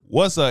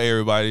What's up,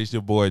 everybody? It's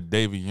your boy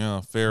David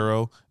Young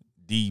Pharaoh,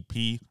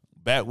 DP,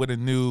 back with a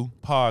new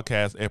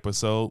podcast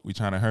episode. We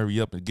trying to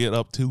hurry up and get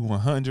up to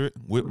 100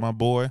 with my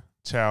boy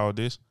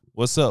Childish.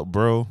 What's up,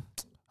 bro?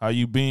 How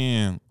you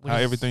been? How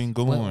everything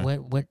going?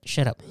 What?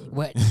 Shut up.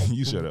 What?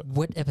 You shut up.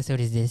 What episode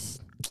is this?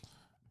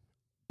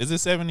 Is it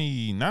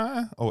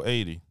 79 or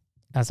 80?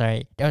 I'm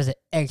sorry. That was an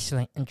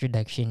excellent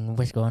introduction.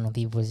 What's going on,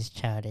 people? It's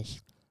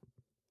Childish.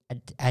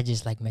 I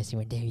just like messing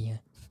with Davion.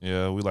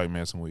 Yeah, we like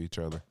messing with each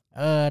other.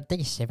 I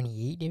think it's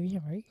 78,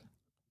 Davion, right?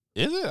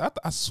 Is it?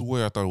 I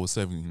swear I thought it was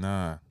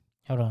 79.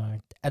 Hold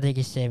on. I think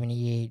it's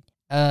 78.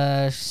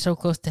 So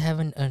close to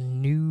having a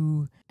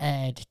new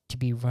ad to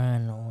be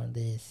run on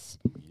this.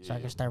 Yeah. So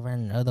I can start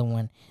running another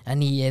one. I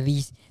need at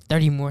least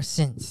 30 more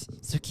cents.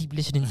 So keep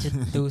listening to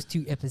those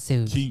two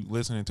episodes. Keep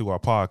listening to our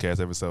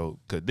podcast episode.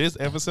 Because this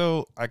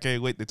episode, I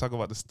can't wait to talk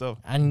about the stuff.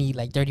 I need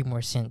like 30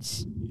 more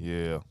cents.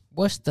 Yeah.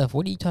 What stuff?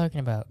 What are you talking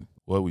about?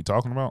 What are we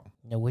talking about?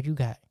 No, what you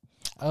got?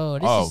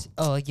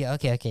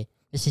 Okay.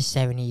 This is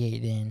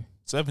 78 then.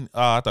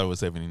 I thought it was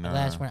The 79.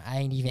 last one, I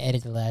ain't even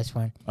edited the last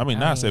one. I mean,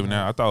 not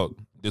 79. I thought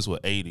this was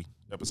 80,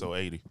 episode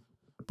 80.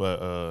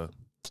 But,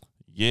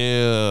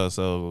 yeah,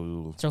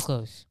 so So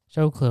close.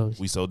 So close.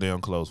 we so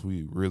damn close.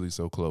 We really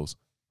so close.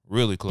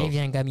 Really close.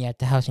 Davion got me out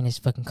the house and it's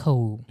fucking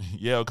cold.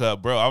 Yeah, cause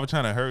bro, I was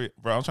trying to hurry.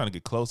 Bro, I'm trying to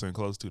get closer and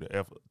closer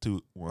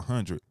to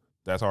 100.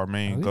 That's our Are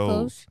main we goal.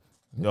 close?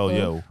 We Oh,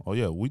 close?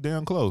 yeah. We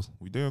damn close.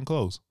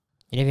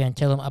 Davion,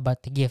 tell him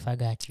about the gift I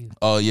got you.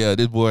 Oh, yeah,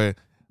 this boy,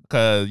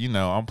 because,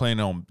 I'm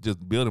planning on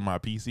just building my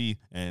PC,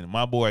 and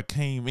my boy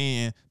came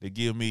in to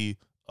give me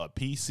a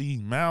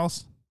PC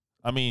mouse.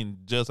 I mean,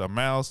 just a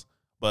mouse,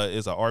 but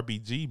it's a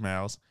RBG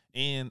mouse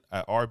and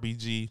a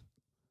RBG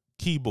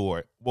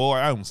keyboard. Boy,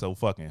 I'm so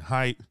fucking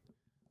hyped.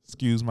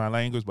 Excuse my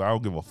language, but I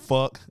don't give a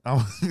fuck. I'm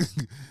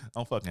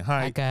fucking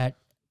hyped.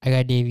 I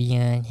got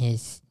Davion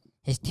his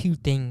two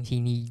things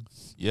he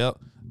needs. Yep.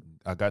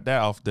 I got that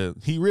off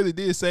he really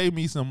did save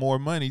me some more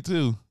money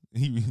too.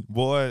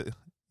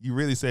 You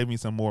really saved me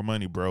some more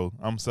money, bro.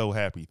 I'm so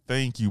happy.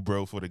 Thank you,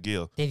 bro, for the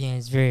gift. Davion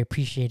is very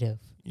appreciative.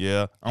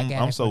 Yeah,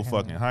 I'm so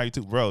for him. fucking hyped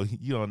too, bro.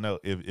 You don't know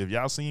if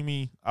y'all see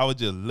me, I was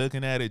just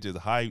looking at it, just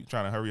hyped,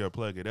 trying to hurry up,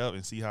 plug it up,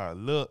 and see how it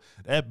look.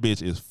 That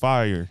bitch is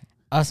fire.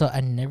 Also,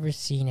 I never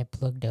seen it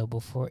plugged out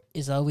before.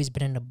 It's always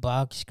been in the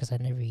box because I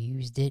never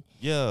used it.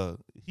 Yeah,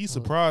 he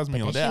surprised me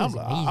But on that that. shit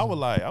was I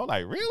was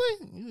like,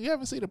 really? You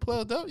haven't seen it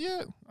plugged up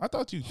yet? I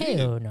thought you did.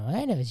 Hell no, I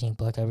ain't never seen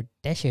plugged out.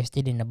 That shit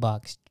stayed in the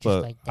box just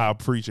But like I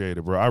that. appreciate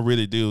it, bro. I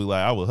really do.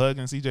 Like, I was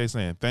hugging CJ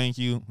saying thank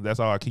you.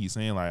 That's all I keep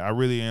saying. Like, I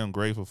really am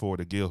grateful for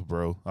the gift,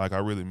 bro. Like, I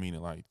really mean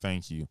it. Like,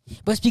 thank you.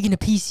 But speaking of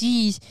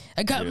PCs,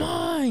 I got Yeah.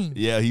 mine.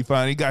 Yeah, he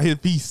finally got his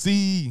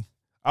PC.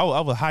 I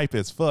was hype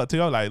as fuck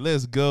too. I was like,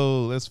 let's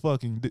go, let's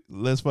fucking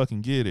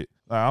get it.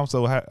 Like,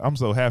 I'm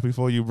so happy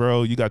for you,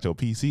 bro. You got your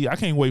PC. I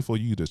can't wait for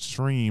you to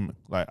stream.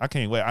 Like, I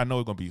can't wait. I know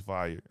it's gonna be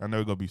fire. I know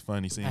it's gonna be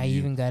funny seeing I you.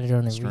 even got it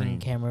on the stream. ring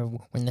camera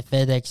when the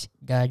FedEx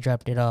guy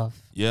dropped it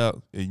off. Yeah,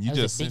 and you That was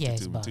a just sent it big-ass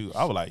to me box. too.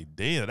 I was like,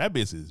 damn, that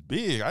bitch is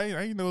big.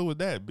 I ain't know it was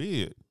that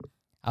big.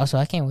 Also,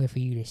 I can't wait for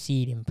you to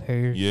see it in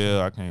person.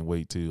 Yeah, I can't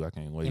wait too. I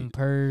can't wait. In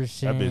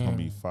person. That bitch gonna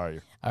be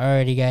fire. I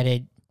already got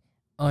it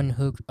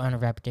unhooked,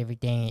 unwrapped,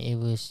 everything. It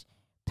was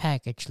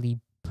packagedly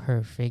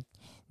perfect.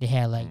 They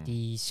had like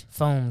these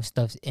foam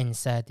stuffs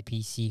inside the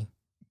PC.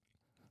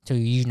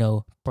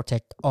 So,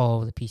 protect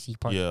all the PC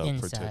parts inside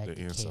protect the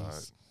case.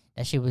 inside.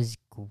 That shit was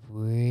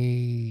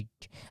great.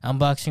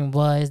 Unboxing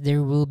wise,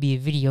 there will be a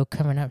video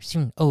coming out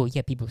soon. Oh,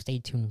 yeah, people stay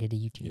tuned to the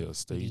YouTube Yeah,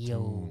 stay video.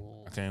 tuned.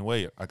 I can't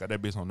wait. I got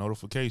that bitch on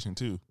notification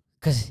too.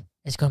 Because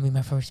it's going to be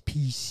my first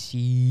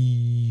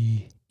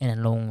PC in a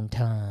long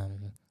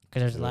time.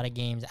 Because there's a lot of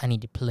games I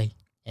need to play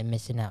and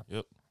missing out.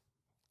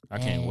 I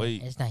can't And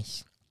wait. It's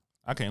nice.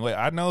 I can't wait.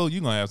 I know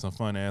you're going to have some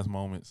fun ass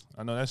moments.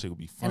 I know that shit will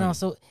be fun. And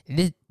also,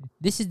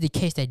 this is the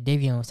case that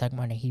Davion was talking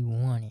about that he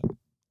wanted.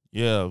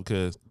 Yeah,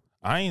 because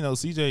I ain't know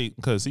CJ,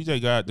 because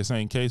CJ got the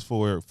same case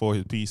for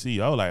his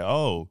PC. I was like,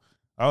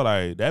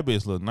 that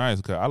bitch look nice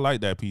because I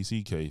like that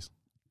PC case.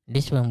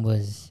 This one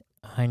was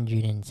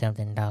 $100 and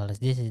something.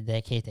 This is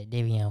the case that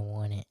Davion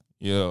wanted.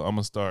 Yeah, I'm going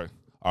to start.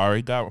 I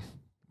already got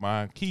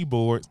my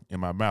keyboard and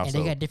my mouse. And they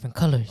so got different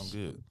colors. I'm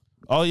good.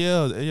 Oh,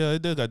 yeah,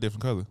 it does got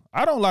different colors.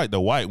 I don't like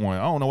the white one.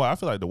 I don't know why. I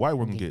feel like the white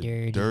one can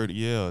get dirty.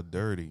 Yeah,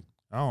 dirty.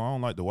 I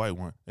don't like the white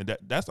one. And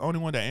that's the only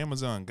one that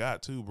Amazon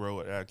got too,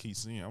 bro, that I keep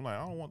seeing. I'm like, I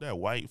don't want that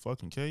white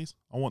fucking case.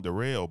 I want the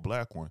red or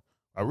black one.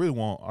 I really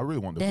want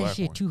the that black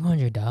shit one.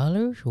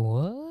 $200?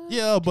 What?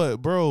 Yeah, but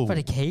bro. For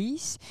the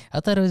case? I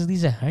thought it was at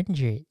least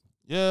 $100.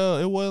 Yeah,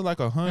 it was like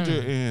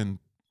 $120.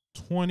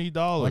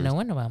 Well, no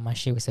wonder why my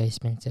shit was so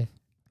expensive.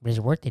 But it's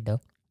worth it,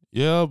 though.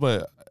 Yeah,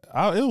 but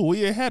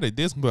it had a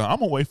discount. But I'm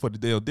gonna wait for the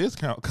damn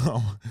discount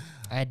come.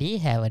 I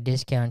did have a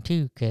discount,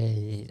 too,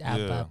 because Yeah.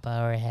 iPod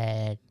Power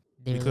had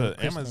their Because little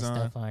Christmas Amazon-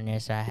 stuff on there,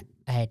 so I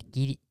had to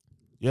get it.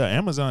 Yeah,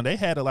 Amazon, they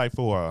had it like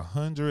for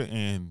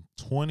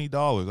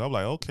 $120. I'm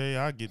like, okay,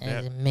 I get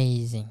That's that.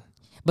 amazing.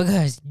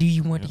 Because do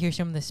you want to Yeah. hear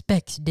some of the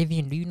specs,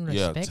 Davian? Do you know the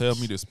Yeah, specs? tell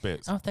me the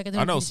specs. I don't think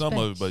I know the some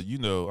of it, specs. but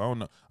I don't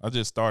know. I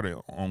just started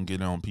on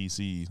getting on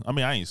PCs. I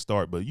mean, I ain't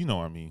start, but you know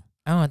what I mean.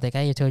 I don't think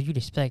I ever told you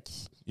the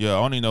specs. Yeah, I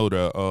only know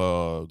the And I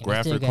still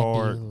graphic got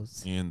card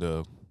deals. and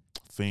the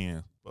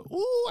fan. But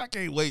ooh, I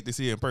can't wait to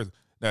see it in person.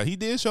 Now he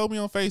did show me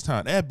on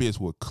FaceTime. That bitch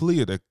was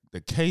clear.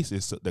 The case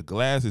is the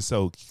glass is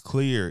so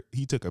clear.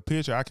 He took a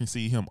picture. I can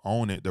see him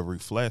on it. The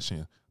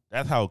reflection.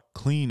 That's how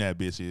clean that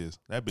bitch is.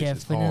 That bitch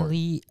is hard.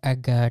 Definitely, I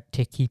got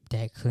to keep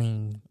that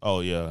clean.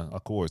 Oh yeah,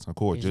 of course. There's Just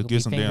gonna get be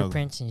some damn.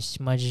 fingerprints and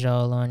smudges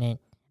all on it.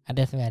 I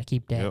definitely got to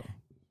keep that. Yep.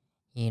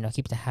 You know,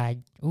 keep the high.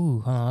 Ooh,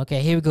 hold on.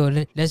 Okay, here we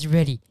go. Let's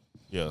ready.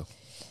 Yeah.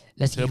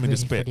 Let's Tell get me the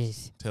ready for specs.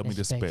 this. Tell me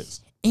the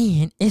specs.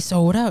 And it's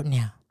sold out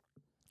now.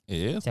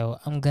 Yeah. So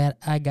I'm glad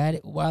I got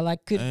it while I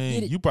could Dang,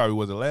 get it. you probably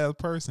was the last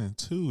person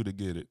too to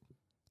get it.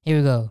 Here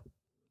we go.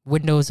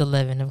 Windows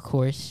 11, of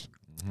course.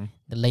 Mhm.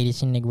 The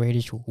latest and the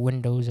greatest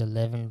Windows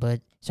 11.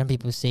 But some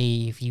people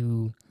say if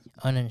you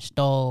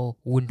uninstall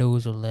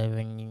Windows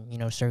 11, you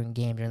know, certain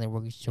games only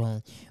work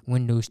on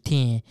Windows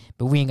 10.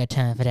 But we ain't got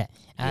time for that.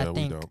 Yeah, I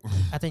think we don't.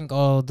 I think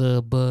all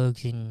the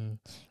bugs and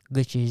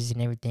glitches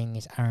and everything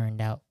is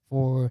ironed out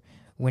for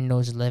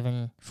Windows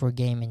 11 for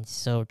gaming.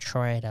 So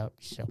try it out.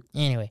 So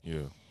anyway,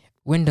 Yeah.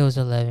 Windows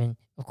 11,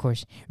 of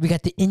course. We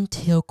got the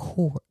Intel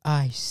Core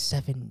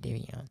i7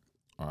 Devion.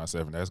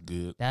 i7, that's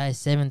good. The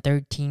i7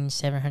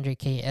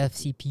 13700KF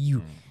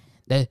CPU.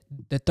 Mm.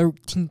 The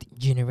 13th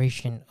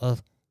generation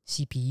of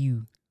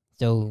CPU.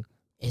 So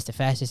it's the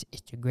fastest,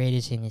 it's the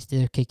greatest, and it's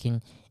still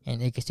kicking, and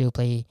it can still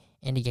play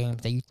any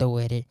games that you throw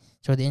at it.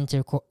 So the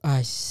Intel Core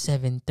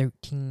i7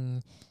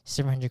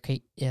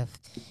 13700KF.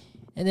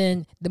 And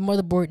then the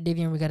motherboard,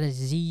 Davian, we got a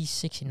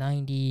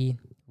Z690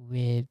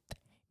 with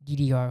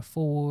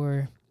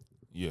DDR4.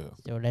 Yeah.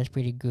 So that's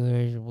pretty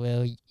good as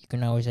well. You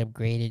can always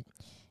upgrade it.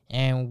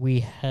 And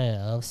we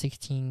have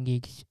 16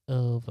 gigs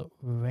of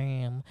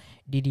RAM,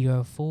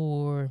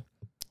 DDR4,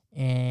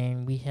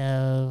 and we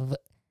have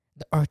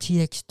the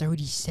RTX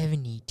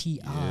 3070 Ti.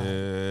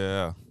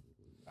 Yeah.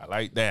 I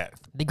like that.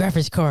 The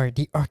graphics card,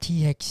 the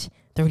RTX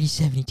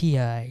 3070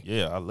 Ti.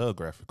 Yeah, I love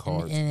graphic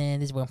cards.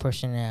 And this one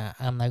person,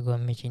 I'm not going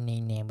to mention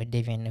their name, but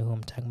Davian know who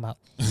I'm talking about.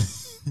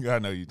 I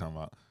know you're talking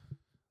about.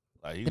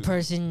 Like The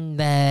person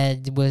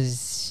that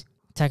was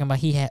talking about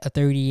he had a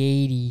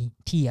 3080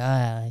 Ti,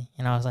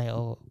 and I was like,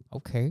 oh,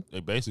 okay.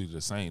 they basically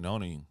the same,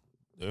 only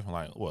they're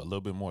like a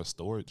little bit more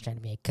storage. Trying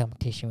to be a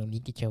competition with me.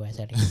 Get your ass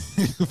out of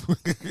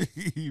here.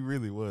 He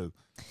really was.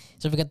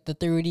 So we got the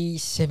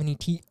 3070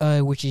 Ti,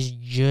 which is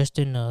just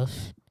enough.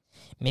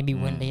 Maybe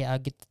one day I'll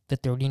get the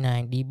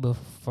 3090, but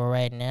for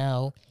right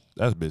now,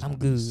 That's bitch. I'm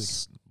good.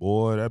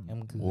 Boy,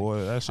 I'm good.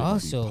 boy, that shit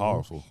Also, be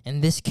powerful.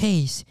 in this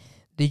case,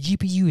 the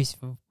GPU is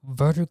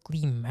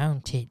vertically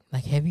mounted.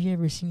 Like, have you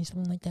ever seen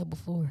something like that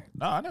before?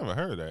 No, I never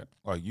heard that.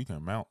 Like you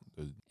can mount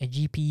the A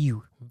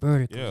GPU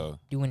vertically yeah.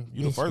 doing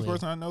You the this first way.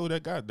 person I know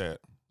that got that.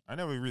 I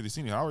never really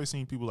seen it. I always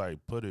seen people like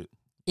put it.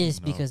 It's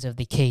No. because of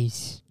the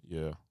case.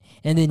 Yeah.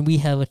 And then we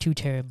have a 2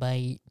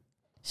 terabyte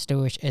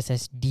storage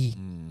SSD.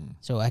 Mm.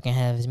 So I can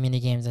have as many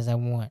games as I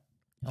want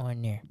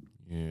on there.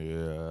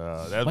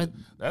 Yeah.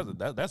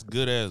 But That's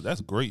good as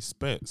that's great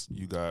specs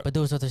you got. But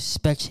those are the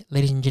specs,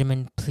 ladies and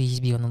gentlemen. Please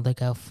be on the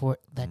lookout for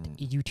that Mm.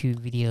 YouTube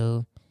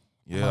video.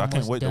 Yeah, I'm I can't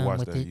almost wait to done watch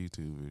with that it.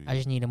 YouTube video. I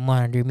just need a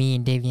monitor. Me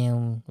and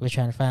Davian were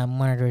trying to find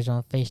monitors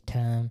on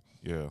FaceTime.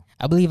 Yeah.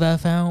 I believe I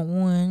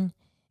found one.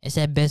 It's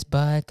at Best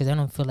Buy because I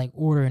don't feel like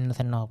ordering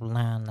nothing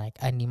offline. Like,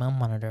 I need my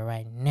monitor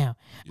right now.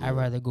 Yeah. I'd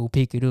rather go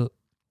pick it up.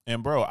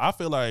 And bro, I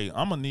feel like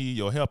I'm gonna need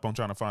your help on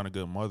trying to find a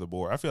good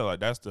motherboard. I feel like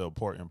that's the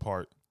important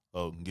part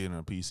of getting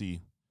a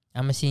PC.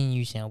 I'm going to send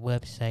you some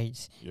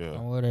websites Yeah.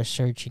 on where to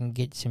search and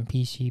get some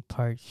PC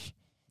parts.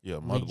 Yeah,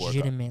 motherboard.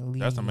 Legitimately.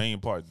 That's the main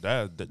part.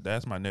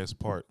 That's my next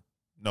part.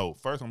 No,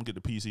 first I'm gonna get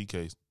the PC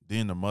case,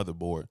 then the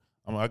motherboard.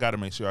 I got to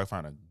make sure I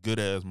find a good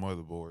ass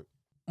motherboard.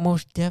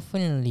 Most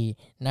definitely.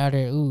 Now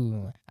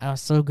that, I'm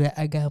so glad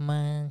I got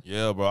mine.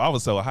 Yeah, bro. I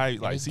was so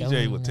hyped. Like They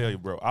CJ don't would tell know. you,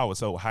 bro. I was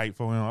so hyped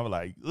for him. I was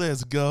like,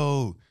 let's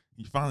go.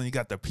 He finally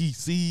got the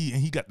PC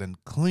and he got the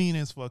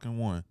cleanest fucking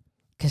one.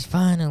 Because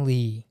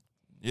finally.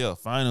 Yeah,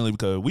 finally,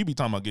 because we be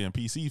talking about getting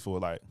PC for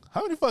like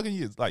how many fucking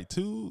years? Like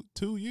two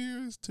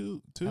years?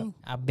 Two?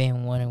 I've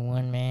been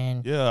 1-1,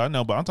 man. Yeah, I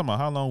know, but I'm talking about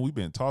how long we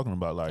been talking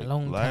about like A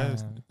long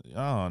last time.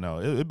 I don't know.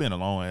 It been a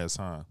long ass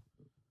time.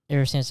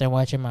 Ever since I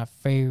watching my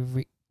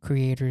favorite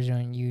creators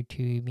on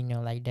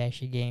YouTube, like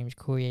Dashy Games,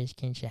 Corey S.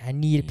 Kenshin, I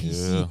need a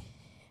PC. Yeah.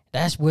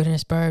 That's what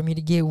inspired me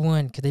to get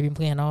one because they've been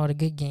playing all the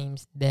good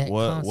games that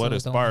What consoles don't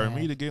inspired have.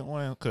 me to get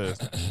one? Because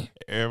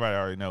everybody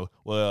already know.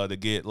 Well, to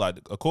get like,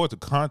 of course, the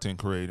content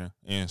creating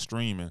and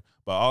streaming,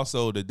 but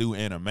also to do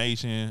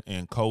animation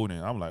and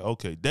coding. I'm like,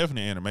 okay,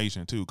 definitely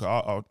animation too.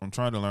 Cause I'm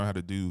trying to learn how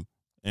to do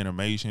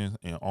animation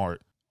and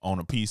art on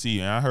a PC,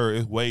 and I heard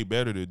it's way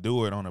better to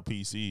do it on a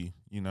PC,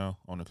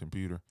 on a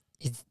computer.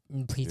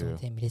 Please Yeah. don't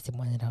tell me this is the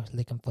one that I was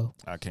looking for.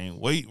 I can't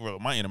wait, bro.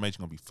 My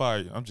animation gonna be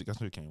fire. I just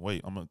can't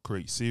wait. I'm gonna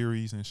create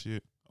series and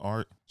shit,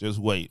 art. Just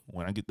wait.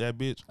 When I get that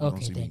bitch, you're Okay,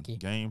 gonna see me thank you.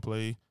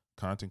 gameplay.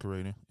 content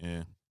creating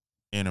and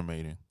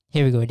animating.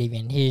 Here we go,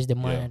 Davian. Here's the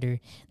monitor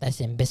that's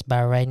in Best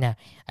Buy right now.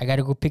 I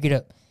gotta go pick it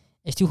up.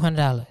 It's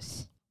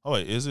 $200. Oh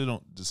wait, is it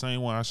on the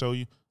same one I show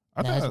you?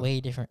 I No, it's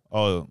way different.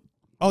 Oh,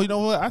 you know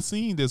what? I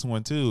seen this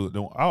one too.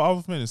 I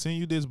was finna send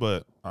you this,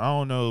 but I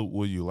don't know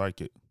will you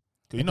like it.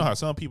 Cause you know how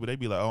some people they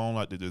be like, oh, I don't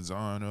like the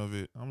design of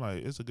it. I'm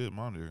like, it's a good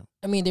monitor.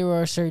 I mean, there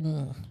are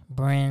certain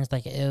brands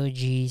like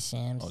LG,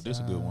 Samsung. Oh, this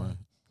is a good one.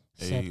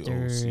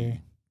 Scepter.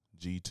 AOC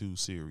G2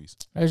 series.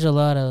 There's a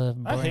lot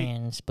of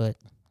brands, but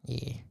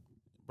yeah.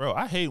 Bro,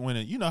 I hate when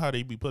you know how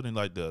they be putting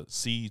like the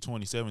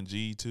C27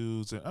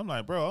 G2s, and I'm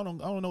like, bro, I don't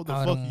know what the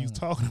fuck you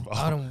talking about.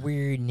 All them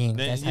weird names.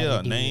 That's how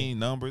they do name,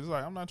 numbers.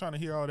 Like, I'm not trying to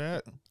hear all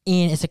that.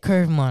 And it's a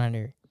curve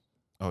monitor.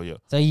 Oh yeah.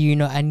 So you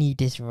know I need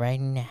this right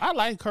now. I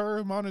like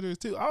curved monitors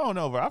too. I don't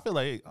know, bro. I feel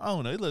like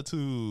it look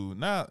too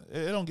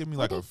it don't give me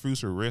like a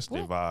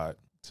futuristic vibe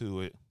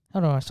to it.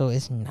 Hold on, so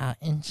it's not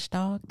in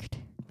stock?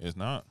 It's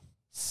not.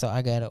 So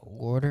I gotta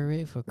order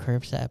it for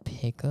curbside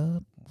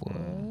pickup.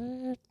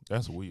 What?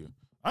 That's weird.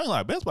 I ain't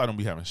like Best Buy don't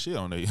be having shit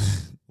on their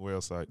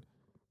website.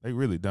 They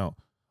really don't.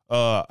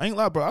 I ain't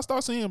lie, bro. I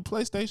start seeing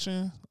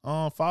PlayStation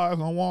 5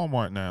 on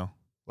Walmart now.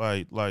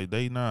 Like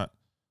they not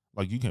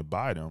like you can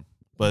buy them,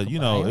 but you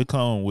know it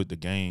come with the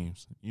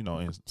games. You know,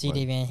 and see, like,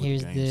 Davian,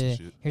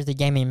 here's the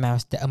gaming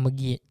mouse that I'm gonna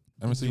get.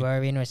 Let me see. You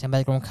already know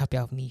somebody's gonna copy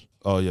off me.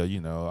 Oh yeah, you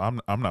know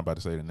I'm not about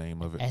to say the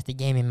name of it. That's the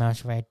gaming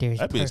mouse right there.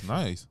 That bit's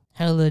nice.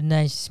 Hella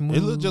nice, smooth.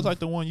 It look just like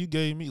the one you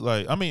gave me.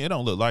 Like, I mean, it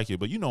don't look like it,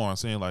 but you know what I'm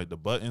saying. Like the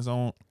buttons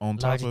on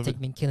top of it.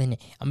 Been killing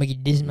it. I'm gonna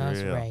get this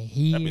mouse right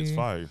here. That bit's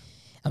fire.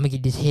 I'm gonna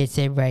get this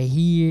headset right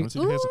here.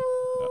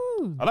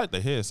 I like the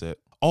headset.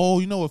 Oh,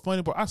 you know what's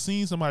funny, bro? I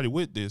seen somebody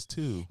with this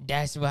too.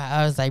 That's why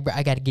I was like, bro,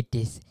 I gotta get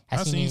this.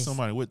 I seen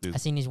somebody with this. I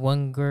seen this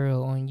one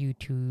girl on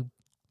YouTube.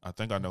 I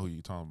think I know who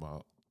you talking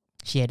about.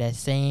 She had that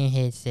same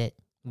headset,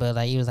 but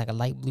like it was like a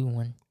light blue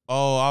one.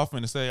 Oh, I was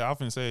finna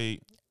say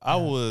I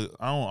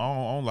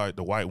don't like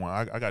the white one.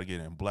 I gotta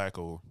get it in black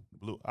or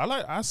blue.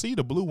 I see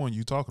the blue one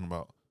you talking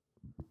about.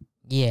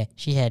 Yeah,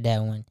 she had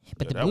that one.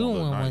 But the blue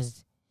one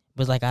nice.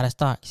 was like out of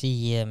stock. See,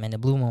 yeah, man, the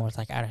blue one was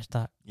like out of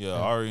stock. Yeah,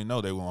 I already know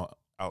they won't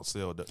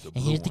outsell the blue one.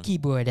 And here's the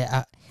keyboard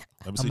that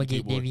I'm gonna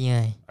get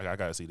Davian. I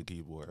gotta see the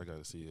keyboard. I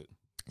gotta see it.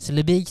 It's a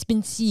little bit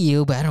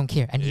expensive, but I don't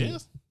care. I need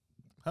it.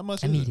 How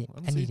much I need it.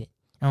 I need it.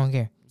 I don't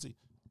care.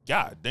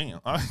 God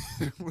damn. I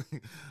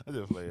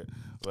just play it.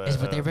 But, it's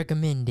what they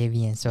recommend,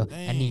 Davian. So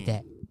I need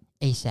that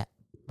ASAP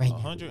right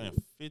now.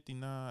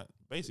 $159,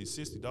 basically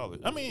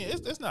 $60. I mean,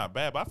 it's not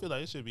bad, but I feel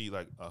like it should be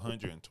like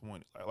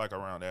 $120, like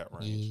around that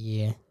range.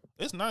 Yeah.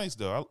 It's nice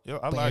though. I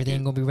but like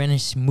everything it. Gonna be running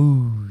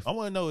smooth. I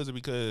want to know is it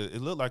because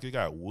it looked like it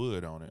got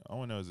wood on it. I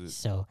want to know is it.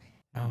 So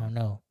I don't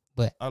know,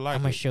 but I'm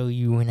gonna show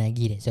you when I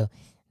get it. So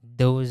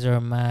those are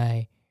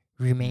my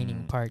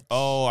remaining parts.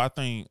 Oh, I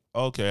think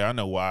I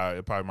know why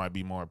it probably might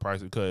be more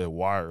pricey because it's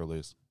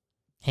wireless.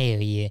 Hell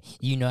yeah,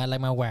 you know I like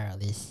my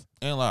wireless.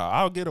 And like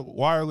I'll get a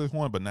wireless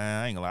one, but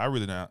nah, I ain't gonna lie. I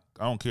really not.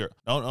 I don't care.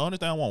 The only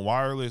thing I want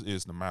wireless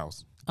is the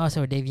mouse.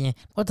 Also, Davian,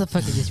 what the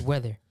fuck is this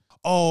weather?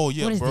 Oh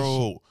yeah,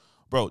 bro.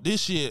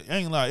 This shit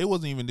ain't like it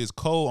wasn't even this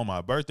cold on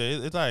my birthday.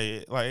 It's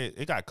like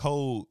it got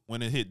cold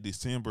when it hit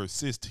December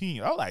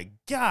 16th. I was like,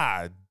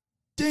 God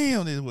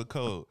damn, this was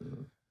cold.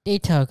 They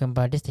talking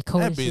about this the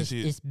coldest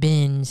it's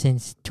been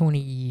since 20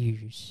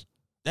 years.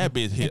 That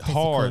bitch hit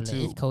hard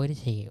too. It's cold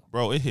as hell.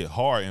 Bro, it hit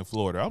hard in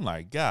Florida. I'm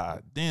like,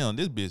 God damn,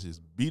 this bitch is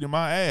beating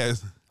my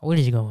ass. What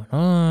is going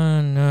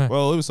on?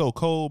 Bro, it was so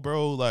cold,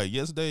 bro. Like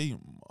yesterday,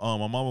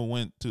 my mama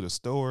went to the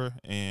store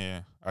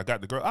and I got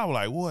the girl. I was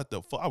like, what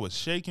the fuck? I was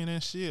shaking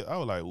and shit. I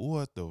was like,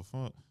 what the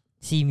fuck?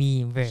 See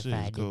me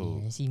verified.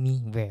 Cool. See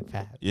me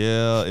verified.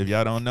 Yeah, if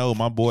y'all don't know,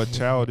 my boy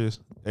Childish,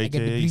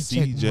 aka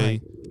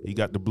CJ, he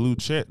got the blue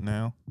check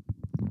now.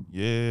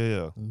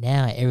 Yeah.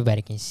 Now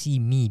everybody can see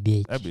me,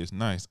 bitch. That bitch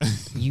nice.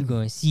 You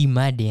gonna see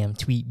my damn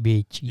tweet,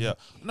 bitch. Yeah.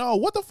 No,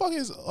 what the fuck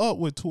is up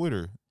with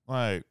Twitter?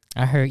 Like,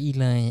 I heard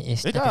Elon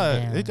is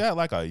down. It got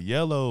like a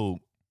yellow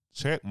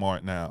check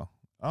mark now.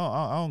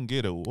 I don't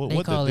get it.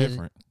 What the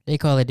difference? They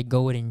call it the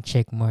golden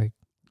check mark.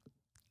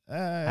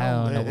 I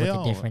don't know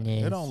what the difference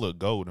is. It don't look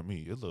gold to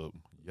me. It look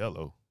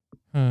yellow.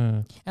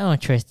 I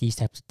don't trust these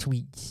types of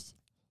tweets.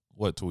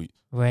 What tweet?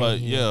 Right. But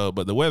yeah,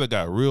 but the weather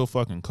got real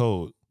fucking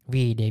cold.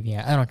 Really, David,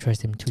 I don't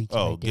trust them tweets.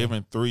 Oh, right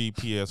giving 3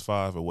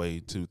 PS5 away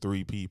to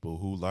 3 people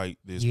who like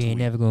this. You tweet ain't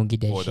never gonna get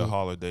that for shit. the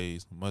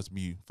holidays. Must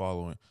be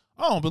following.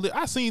 I don't believe.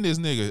 I seen this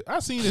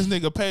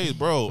nigga page,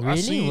 bro. Really? I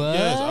seen. What?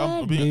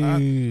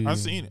 Yes, I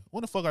seen it.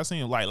 When the fuck I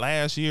seen him? Like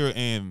last year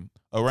and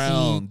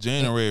around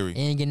January. It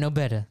ain't get no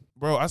better.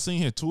 Bro, I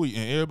seen him tweet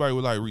and everybody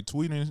was like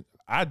retweeting.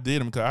 I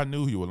did him because I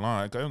knew he was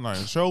lying. Cause I'm like,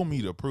 show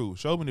me the proof.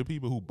 Show me the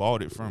people who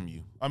bought it from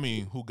you. I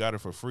mean, who got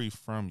it for free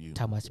from you.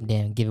 Talking about some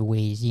damn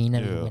giveaways. You ain't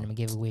never win them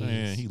giveaways.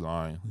 Man, he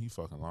lying. He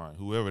fucking lying.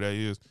 Whoever that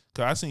is.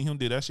 Cause I seen him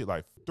did that shit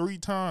like 3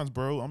 times,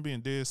 bro. I'm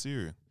being dead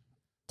serious.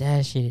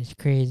 That shit is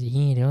crazy.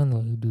 He ain't the only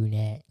one who do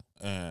that.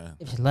 And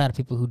there's a lot of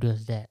people who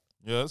does that.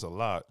 Yeah, that's a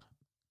lot.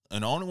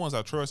 And the only ones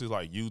I trust is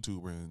like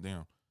YouTubers and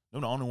them.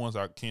 They're the only ones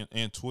I can,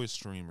 and Twitch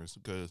streamers,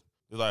 because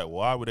It's like,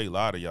 why would they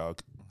lie to y'all?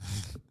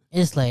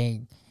 It's like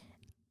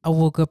I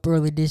woke up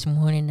early this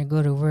morning to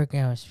go to work,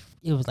 and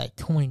it was like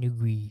 20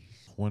 degrees.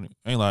 When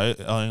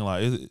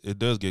it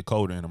does get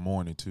colder in the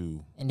morning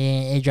too. And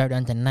then it dropped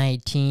down to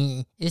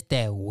 19. It's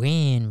that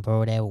wind,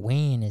 bro. That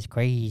wind is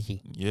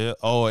crazy. Yeah.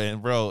 Oh,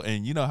 and bro,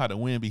 and you know how the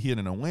wind be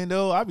hitting the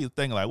window? I be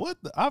thinking like,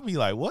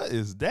 what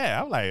is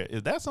that? I'm like,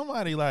 is that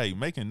somebody like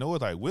making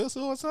noise like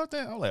whistle or something?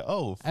 I'm like,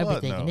 oh, fuck I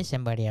be thinking it's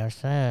somebody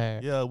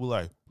outside. Yeah, we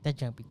like that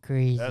jump be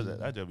crazy.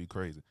 That just be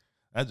crazy.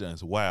 That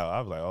just wild. I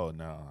was like, oh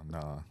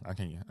no, I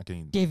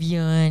can't.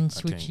 Devion,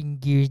 switching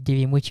gears,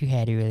 Devion, what you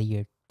had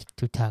earlier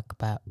to talk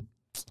about?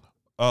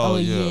 Oh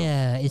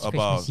yeah, it's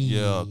about Christmas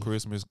Eve.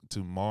 Christmas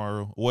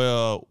tomorrow.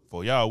 Well,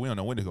 for y'all, we don't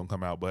know when it's gonna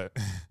come out, but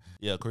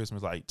yeah,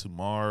 Christmas like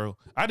tomorrow.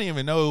 I didn't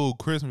even know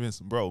Christmas,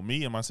 bro.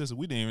 Me and my sister,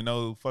 we didn't even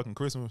know fucking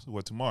Christmas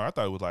was tomorrow. I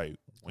thought it was like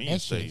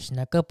Wednesday. That shit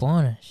snuck up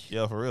on us.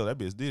 Yeah, for real, that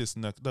bitch did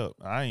snuck up.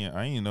 I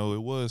ain't know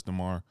it was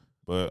tomorrow,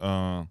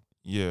 but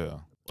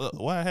yeah.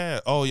 What I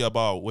had? Oh yeah,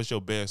 about what's your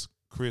best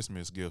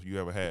Christmas gift you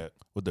ever had?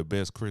 What the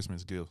best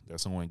Christmas gift that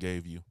someone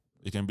gave you?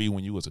 It can be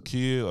when you was a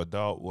kid,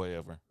 adult,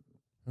 whatever.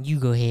 You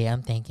go ahead.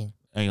 I'm thinking.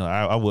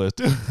 I was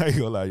too. I ain't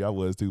gonna lie, I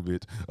was too,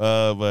 bitch.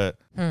 But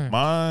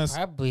mine's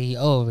probably.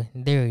 Oh,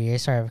 there it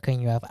is. Sorry for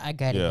cutting you off. I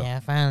got it now.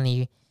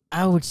 Finally,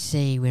 I would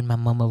say when my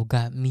mama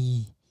got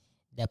me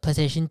that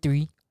PlayStation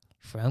 3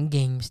 from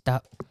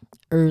GameStop,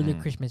 early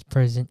Christmas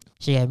present.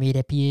 She got me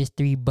that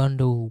PS3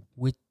 bundle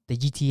with the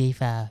GTA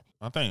 5.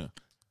 I think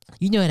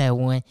you know that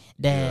one,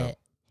 that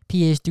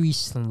PS3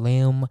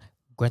 Slim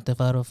Grand Theft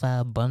Auto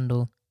 5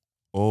 bundle.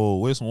 Oh,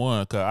 which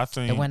one? Cause I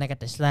think the one that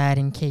got the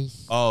sliding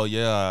case. Oh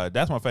yeah,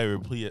 that's my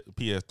favorite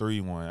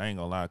PS3 one. I ain't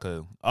gonna lie,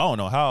 cause I don't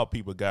know how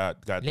people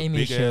got the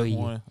big ass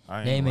one.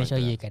 Let me show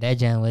you, cause that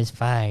jam was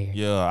fire.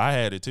 Yeah, I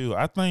had it too.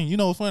 I think you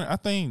know what's funny. I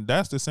think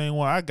that's the same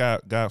one I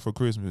got for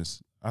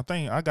Christmas. I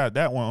think I got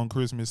that one on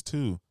Christmas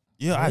too.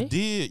 Yeah, really? I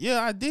did.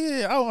 Yeah, I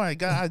did. Oh my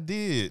god, I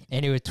did.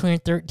 And it was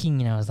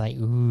 2013, and I was like,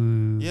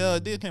 ooh. Yeah,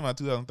 it did came out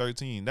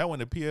 2013. That when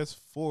the PS4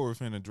 was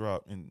finna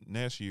drop in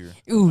next year.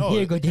 Ooh, here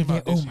you go,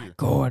 David. Oh my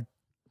god.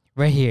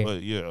 Right here.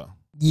 But yeah.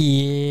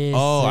 Yes.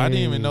 Oh, sir. I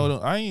didn't even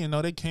know. I didn't even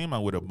know they came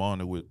out with a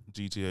bundle with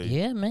GTA.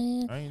 Yeah,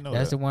 man. I didn't know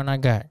that's the one I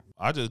got.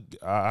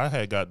 I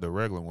had got the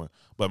regular one,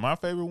 but my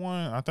favorite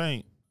one, I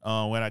think,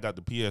 when I got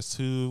the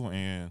PS2,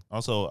 and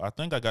also I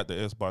think I got the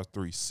Xbox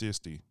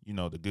 360. You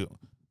know, the good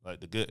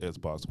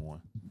Xbox one.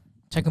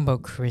 Talking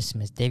about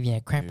Christmas,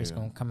 Davion Krampus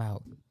gonna come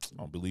out. I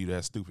don't believe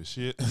that stupid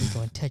shit. He's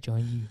gonna touch on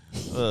you.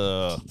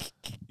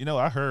 You know,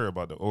 I heard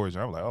about the origin.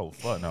 I was like, oh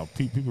fuck, now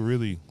people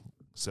really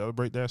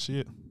celebrate that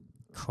shit.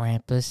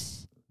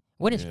 Krampus.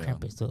 What does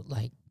Krampus look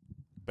like?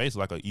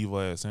 Basically like an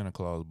evil ass Santa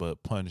Claus,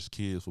 but punish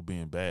kids for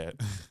being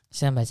bad.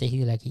 Somebody say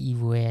he like an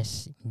evil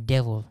ass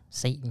devil,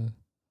 Satan.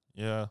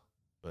 Yeah,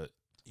 but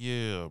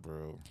yeah,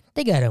 bro.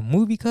 They got a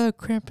movie called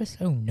Krampus.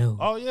 Oh no.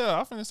 Oh yeah,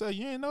 I finna say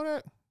you ain't know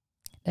that.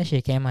 That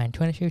shit came out in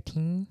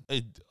 2015.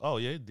 Oh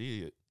yeah, it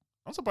did.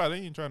 I'm surprised they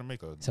ain't trying to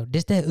make a. So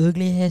this that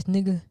ugly ass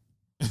nigga.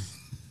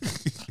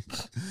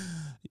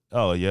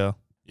 Oh yeah,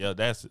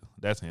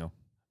 that's him.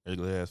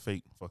 Ugly ass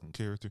fake fucking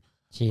character.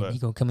 Shit, he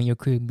gonna come in your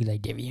crib and be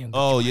like, Devion.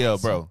 Oh yeah,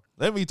 bro.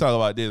 Let me talk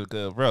about this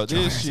because, bro,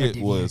 this shit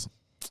was,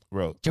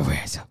 bro. Your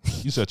ass up.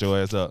 You shut your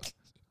ass up,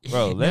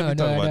 bro. Let me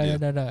talk about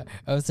this. No.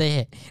 I was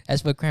saying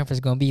that's what Krampus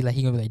gonna be like.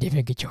 He gonna be like,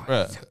 Devion, get your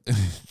ass up.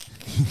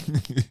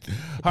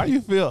 How you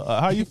feel?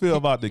 How you feel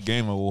about the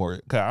Game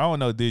Award? Cause I don't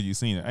know. Did you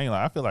seen it? I ain't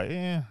like. I feel like,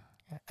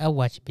 I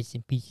watched bits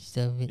and pieces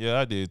of it. Yeah,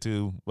 I did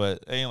too.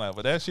 But ain't like.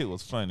 But that shit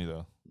was funny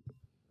though.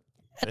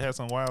 It had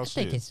some wild shit.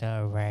 I think it's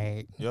all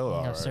right.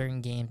 Right.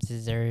 Certain games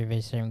deserve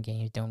it. Certain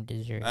games don't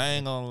deserve it. I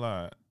ain't gonna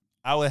lie.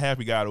 I was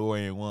happy God of War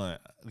ain't won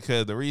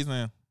because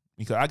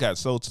I got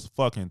so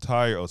fucking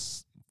tired of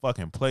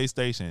fucking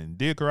PlayStation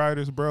dick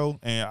riders, bro.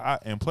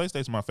 And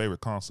PlayStation my favorite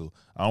console.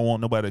 I don't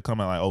want nobody to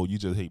come out like, oh, you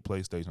just hate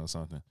PlayStation or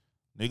something.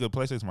 Nigga,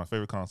 PlayStation my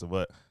favorite console,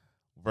 but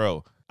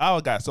bro, I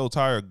got so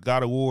tired of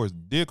God of War's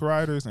dick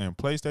riders and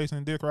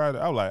PlayStation dick riders.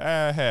 I was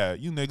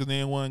like, you niggas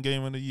didn't win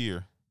Game of the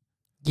Year.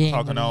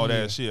 Talking all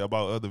that shit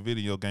about other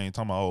video games,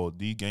 talking about, oh,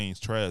 these games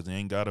trash, they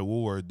ain't got a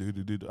war.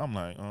 I'm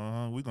like,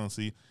 we gonna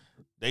see.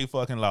 They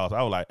fucking lost.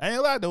 I was like, I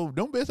ain't lie though.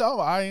 Them bitch,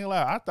 I ain't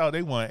lie. I thought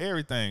they won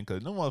everything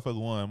because them motherfuckers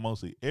won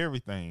mostly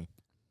everything.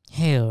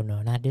 Hell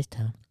no, not this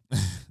time.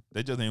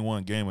 They just ain't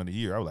won Game of the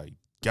Year. I was like,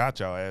 got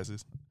y'all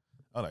asses.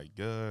 I was like,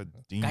 God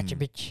damn. Gotcha,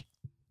 bitch.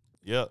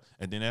 Yep.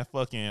 And then that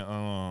fucking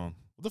what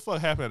the fuck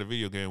happened at the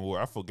video game war?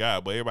 I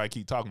forgot, but everybody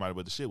keep talking about it.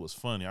 But the shit was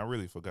funny. I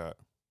really forgot.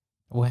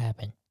 What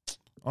happened?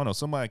 I don't know.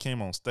 Somebody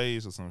came on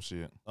stage or some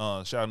shit.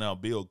 Shouting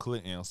out Bill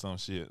Clinton or some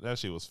shit. That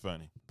shit was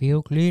funny.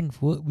 Bill Clinton,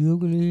 fuck Bill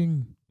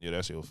Clinton. Yeah,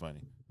 that shit was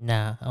funny.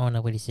 Nah, I don't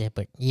know what he said,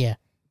 but yeah.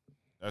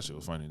 That shit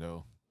was funny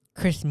though.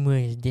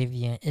 Christmas,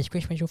 Devion. Is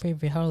Christmas your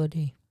favorite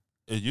holiday?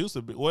 It used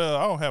to be. Well,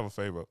 I don't have a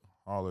favorite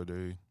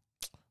holiday,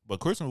 but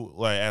Christmas,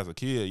 like as a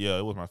kid, yeah,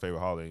 it was my favorite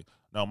holiday.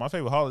 No, my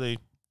favorite holiday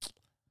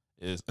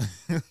is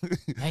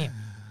Damn.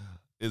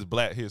 is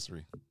Black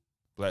History.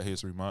 Black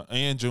History Month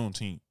and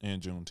Juneteenth.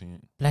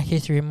 Black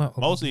History Month.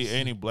 or Mostly BBC?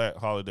 any black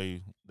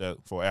holiday that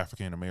for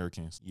African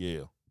Americans.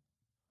 Yeah.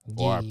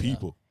 Or our Yeah.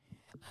 people.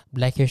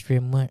 Black History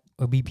Month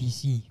or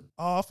BBC.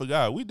 Oh, I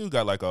forgot. We do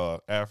got like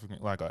a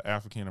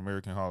African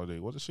American holiday.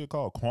 What's the shit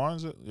called?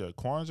 Kwanzaa? Yeah,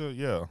 Kwanzaa.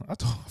 Yeah, I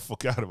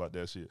forgot about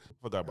that shit.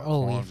 Forgot about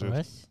Oh, yeah, Kwanzaa. for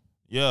us.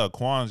 Yeah,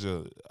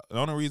 Kwanzaa. The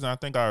only reason I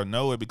think I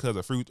know it because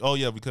of fruit. Oh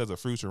yeah, because of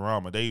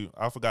Futurama.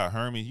 I forgot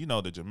Hermie. You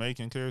know the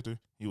Jamaican character.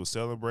 He was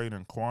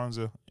celebrating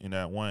Kwanzaa in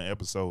that one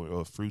episode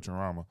of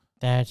Futurama.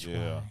 That's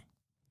Yeah. why.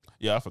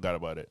 Yeah, I forgot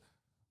about it.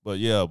 But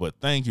yeah, but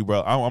thank you,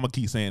 bro. I'm gonna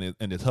keep saying it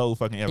in this whole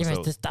fucking They must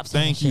episode. just stop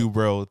saying Thank you,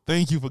 bro.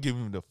 Thank you for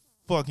giving me the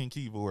fucking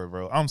keyboard,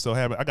 bro. I'm so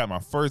happy. I got my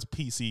first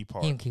PC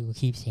part. Him will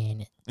keep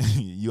saying it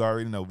You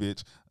already know,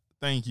 bitch.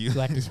 Thank you.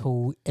 throughout this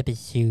whole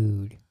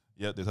episode.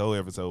 Yep, this whole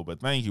episode. But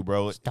thank you,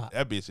 bro. Stop.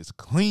 That bitch is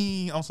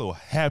clean. I'm so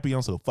happy.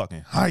 I'm so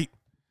fucking hype.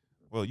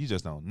 Well, you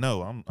just don't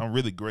know. I'm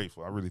really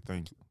grateful. I really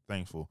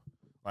thankful.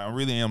 Like I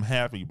really am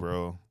happy,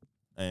 bro.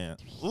 And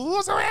ooh,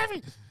 I'm so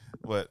happy.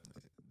 But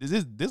this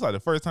like the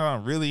first time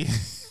I'm really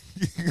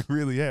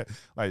really had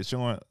like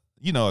showing,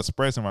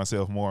 expressing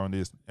myself more on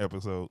this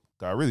episode.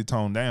 I really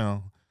toned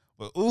down.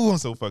 But ooh, I'm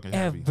so fucking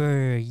happy.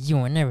 Ever. You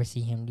will never see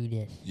him do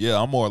this.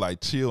 Yeah, I'm more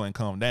like chill and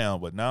calm down.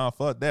 But now,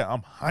 fuck that.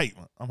 I'm hyped.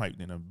 I'm hyped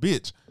in a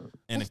bitch.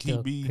 And It's the key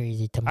still B.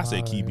 crazy I tomorrow.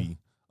 say key B.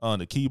 On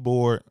the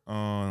keyboard,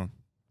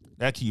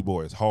 that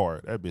keyboard is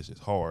hard. That bitch is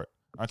hard.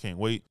 I can't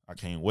wait.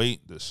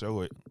 To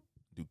show it.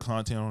 Do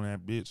content on that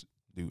bitch.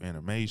 Do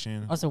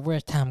animation. Also,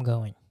 where's time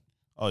going?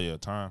 Oh yeah,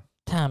 time.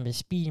 Time is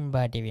speeding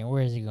by, David.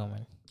 Where is it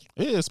going?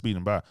 It is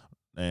speeding by.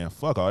 And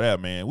fuck all that,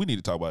 man. We need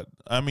to talk about.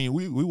 I mean,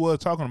 we were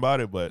talking about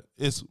it, but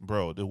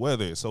the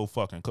weather is so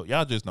fucking cold.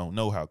 Y'all just don't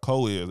know how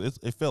cold it is.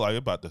 It feel like it's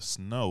about to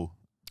snow.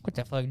 What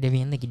the fuck,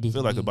 David? Look at this.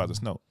 Feel like it's dude. about to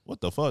snow. What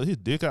the fuck? His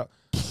dick out.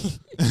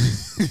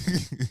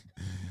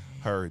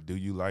 Her, do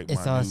you like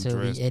It's my also new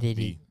dress? re-edited.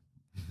 B?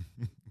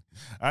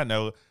 I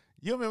know.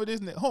 You remember this?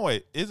 Oh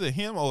wait, is it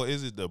him or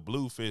is it the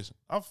blue fish?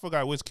 I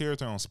forgot which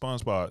character on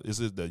SpongeBob. Is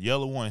it the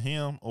yellow one,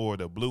 him, or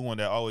the blue one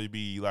that always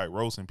be like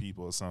roasting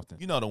people or something?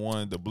 You know the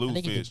one, the blue I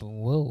think fish.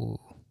 whoa.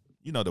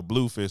 You know the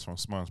blue fish from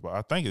SpongeBob.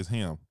 I think it's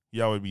him.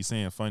 He always be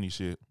saying funny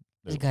shit.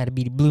 It's got to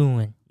be the blue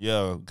one.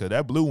 Yeah, cause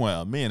that blue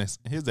one, man, his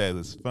ass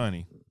is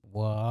funny.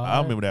 What? I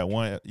remember that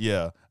one.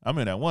 Yeah, I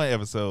remember that one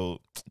episode.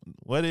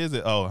 What is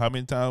it? Oh, how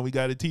many times we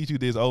got to teach you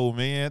this, old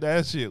man?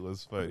 That shit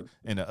was funny.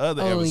 In the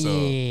other Oh, episode,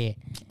 yeah.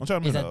 I'm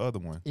trying to Is remember the other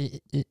one.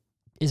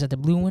 Is that the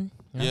blue one?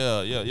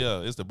 No?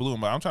 Yeah. It's the blue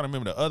one. But I'm trying to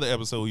remember the other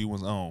episode he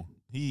was on.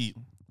 He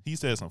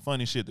said some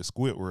funny shit to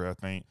Squidward. I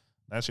think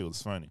that shit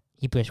was funny.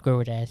 He put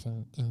Squidward ass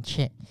in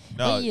check.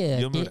 No, Oh, yeah.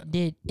 you remember that?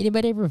 Did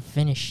anybody ever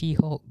finish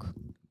She-Hulk?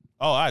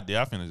 Oh, I did.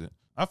 I finished it.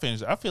 I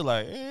feel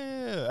like,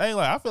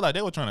 I feel like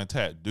they were trying to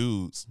attack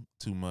dudes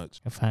too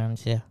much. I found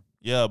himself.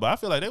 Yeah, but I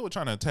feel like they were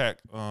trying to attack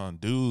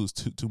dudes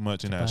too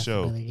much in that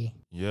show. Possibility.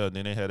 Yeah,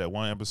 then they had that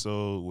one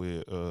episode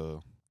with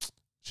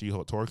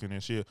She-Hulk twerking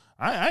and shit.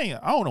 I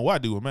don't know why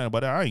dude was mad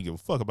about that. I ain't give a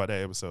fuck about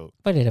that episode.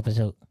 What that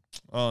episode?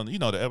 You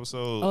know the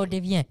episode. Oh,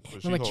 Deviant.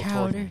 with Remember She-Hulk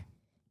Chowder? twerking.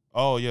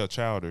 Oh yeah,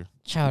 Chowder.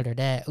 Chowder,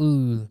 that.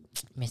 Ooh.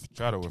 Mr.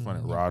 Chowder was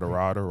funny. Cartoon.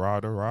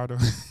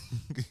 Rodder.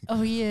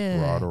 Oh, yeah.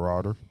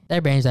 Rodder.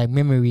 That brings like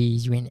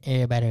memories when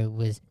everybody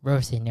was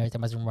roasting. They was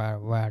talking about some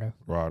Rodder.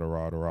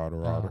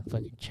 Rodder. Oh,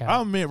 fucking I Chowder.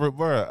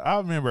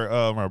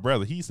 remember my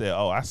brother, he said,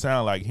 oh, I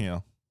sound like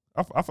him.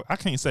 I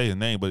can't say his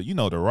name, but you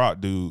know the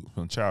rock dude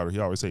from Chowder, he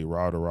always say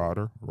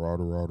rodder.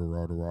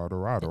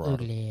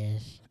 Ugly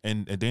ass.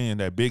 And then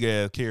that big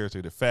ass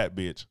character, the fat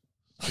bitch,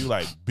 she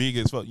like big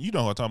as fuck. You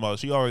know what I'm talking about.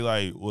 She already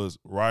like was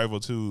rival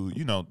to,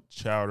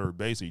 Chowder,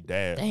 basically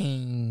dad.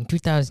 Dang,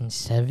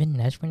 2007.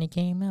 That's when it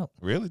came out.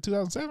 Really?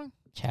 2007?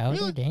 Chowder,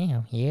 Really?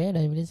 damn. Yeah,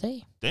 that's what it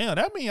say. Damn,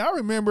 that mean I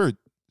remember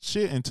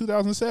shit in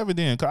 2007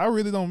 then, cause I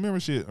really don't remember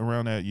shit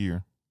around that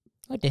year.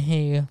 What the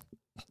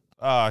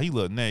hell? He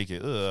looked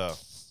naked. Ugh.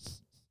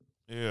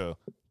 Yeah.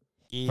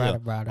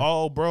 Brother.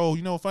 Oh, bro,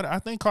 you know what's funny? I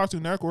think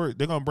Cartoon Network,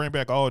 they're gonna bring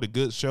back all the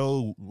good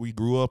shows we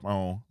grew up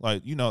on,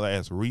 like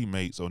as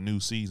remakes or new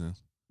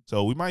seasons.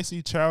 So we might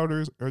see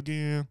Chowders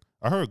again.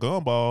 I heard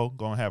Gumball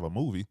gonna have a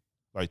movie,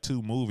 like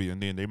 2 movies,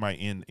 and then they might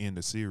end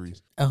the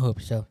series. I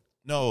hope so.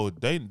 No,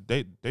 they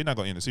not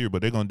gonna end the series,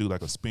 but they're gonna do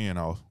like a spin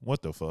off.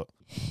 What the fuck?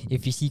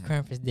 If you see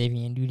Krampus,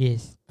 Davian, do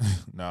this.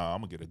 Nah,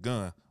 I'm gonna get a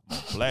gun,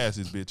 blast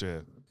his bitch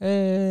ass.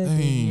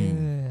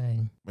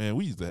 Dang. Man,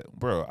 we used that,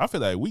 bro. I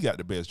feel like we got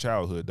the best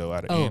childhood though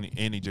out of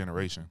any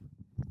generation.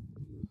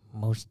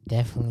 Most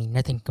definitely.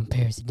 Nothing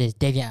compares to this.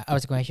 Davian, I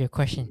was going to ask you a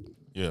question.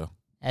 Yeah.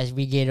 As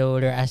we get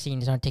older, I seen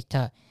this on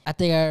TikTok. I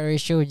think I already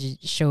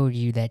showed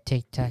you that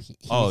TikTok.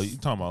 Oh, you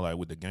talking about like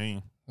with the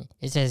game?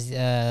 It says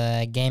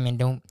gaming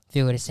don't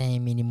feel the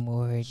same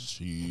anymore. They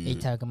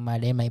Shit. talking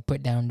about they might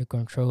put down the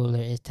controller.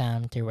 It's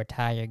time to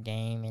retire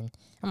game. And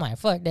I'm like,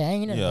 fuck that. I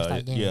ain't never gonna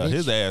stop gaming. Yeah, bitch.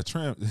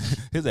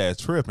 his ass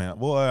tripping.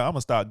 Boy, I'm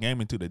gonna start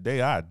gaming to the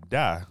day I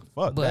die.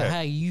 Fuck But that. how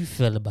you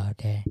feel about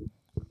that?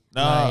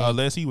 Nah, Like,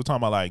 unless he was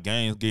talking about like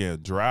games getting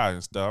dry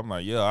and stuff. I'm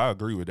like, yeah, I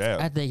agree with that.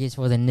 I think it's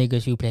for the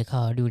niggas who play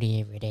Call of Duty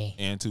every day.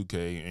 And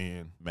 2K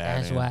and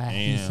Madden. That's why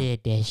he and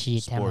said that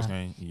shit. sports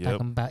game. Yep.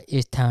 Talking about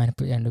it's time to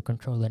put it under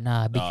control.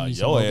 Nah, bitch, you need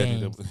some more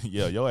games.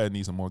 Your ass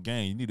needs some more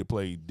games. You need to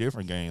play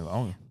different games.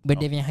 But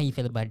Devin, how you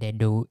feel about that,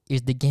 though?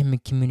 Is the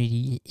gaming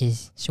community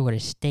is sort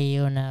of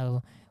stale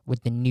now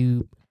with the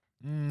new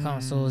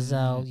consoles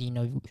out? You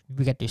know,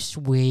 we got the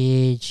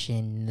Switch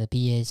and the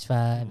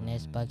PS5 and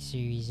Xbox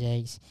Series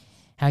X.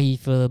 How you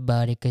feel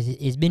about it? Because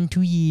it's been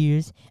 2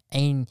 years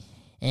and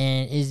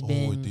it's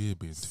been it did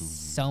been 2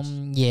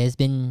 years. It's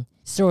been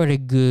sort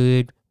of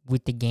good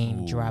with the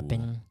game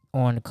dropping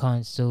on the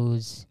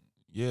consoles.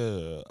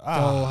 Yeah.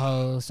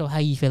 So how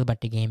you feel about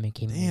the gaming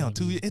community? Damn,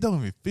 2 years. It don't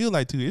even feel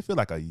like 2 years. It feel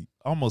like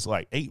almost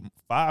like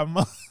 5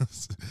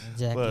 months.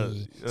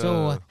 Exactly. But,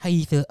 so how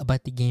you feel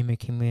about the gamer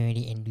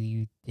community, and do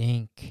you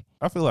think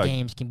I feel like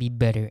games can be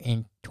better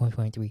in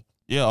 2023?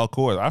 Yeah, of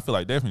course. I feel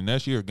like definitely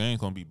next year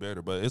games gonna be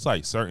better, but it's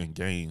like certain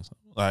games.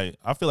 Like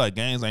I feel like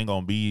games ain't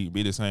gonna be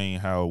the same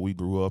how we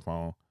grew up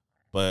on.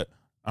 But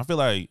I feel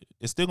like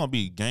it's still gonna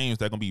be games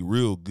that gonna be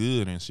real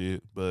good and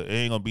shit. But it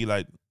ain't gonna be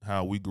like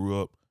how we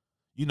grew up,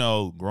 you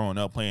know, growing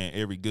up playing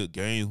every good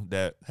game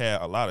that had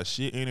a lot of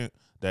shit in it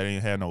that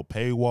ain't had no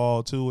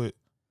paywall to it.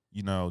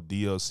 You know,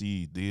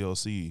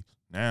 DLC.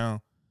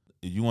 Now,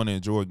 if you want to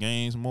enjoy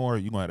games more,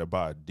 you're gonna have to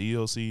buy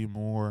DLC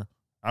more.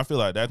 I feel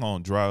like that's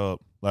gonna dry up.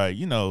 Like,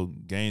 you know,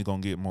 games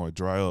gonna get more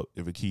dry up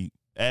if it keep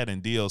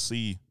adding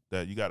DLC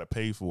that you gotta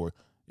pay for.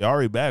 It's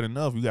already bad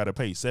enough you gotta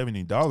pay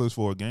 $70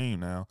 for a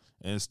game now,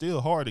 and it's still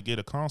hard to get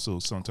a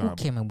console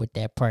sometimes. Who came up with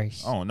that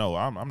price? I don't know.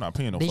 I'm not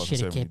paying no They fucking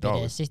should have kept it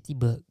at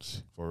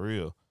 $60 for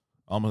real.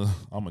 I'm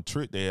a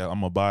trick there. I'm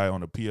gonna buy it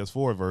on the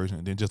PS4 version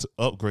and then just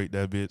upgrade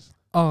that bitch.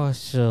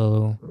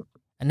 Also,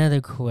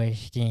 another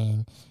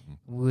question,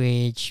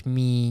 which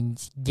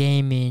means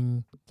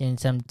gaming can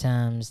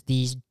sometimes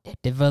these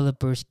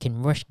developers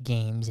can rush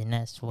games, and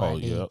that's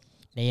why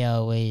they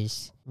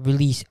always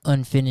release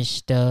unfinished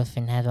stuff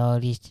and have all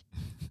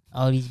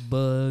these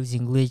bugs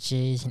and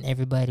glitches, and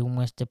everybody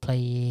wants to play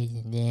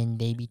it, and then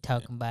they be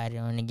talking about it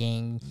on the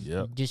game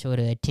just for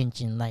the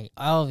attention. Like,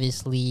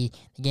 obviously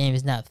the game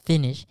is not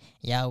finished.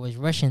 Y'all was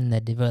rushing the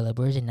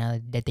developers, and now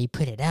that they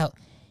put it out,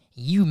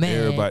 you mad.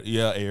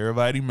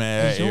 Everybody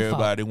mad.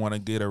 Everybody want to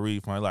get a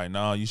refund. Like,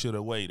 no, you should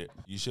have waited.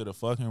 You should have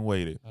fucking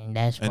waited. And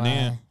that's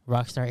why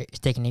Rockstar is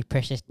taking their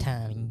precious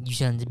time. And you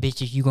sons of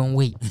bitches, you gonna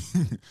wait.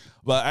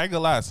 But I ain't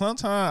gonna lie.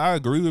 Sometimes I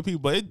agree with people,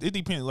 but it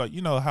depends. Like,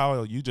 you know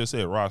how you just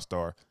said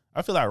Rockstar.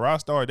 I feel like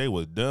Rockstar, they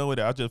was done with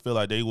it. I just feel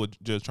like they were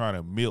just trying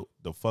to milk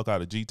the fuck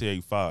out of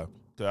GTA 5.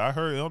 Cause I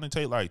heard it only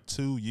take like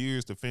 2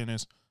 years to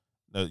finish,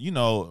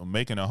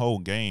 making a whole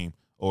game.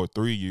 Or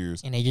 3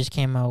 years. And they just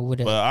came out with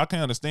it. But I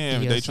can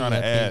understand if they trying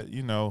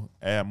to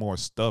add more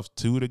stuff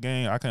to the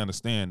game. I can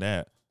understand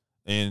that.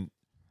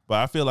 But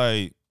I feel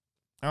like,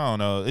 I don't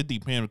know, it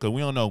depends because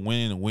we don't know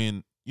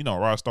when,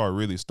 Rockstar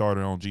really started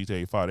on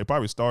GTA 5. They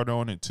probably started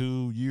on it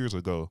 2 years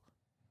ago.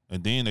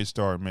 And then they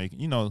start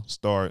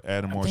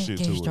adding more shit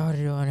to it. They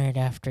started on it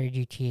after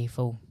GTA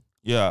 4.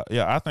 Yeah,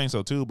 I think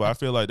so too. But I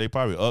feel like they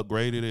probably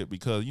upgraded it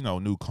because,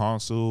 new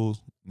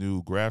consoles,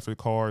 new graphic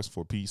cards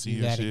for PC and shit.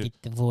 You gotta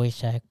get the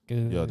voice actor.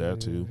 Yeah, that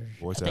too.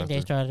 I think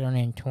they started on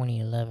it in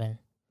 2011.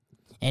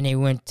 And they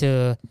went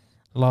to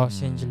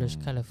Los Angeles,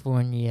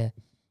 California,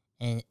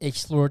 and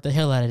explored the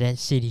hell out of that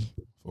city.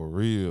 For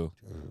real.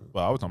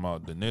 But I was talking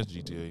about the next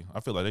GTA. I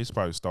feel like they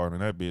probably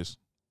started that bitch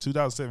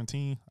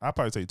 2017. I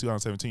probably say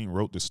 2017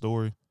 wrote the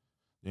story.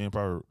 Then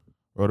probably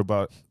wrote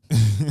about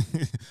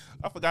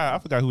I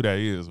forgot who that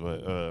is,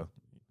 but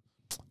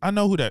I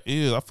know who that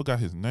is. I forgot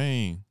his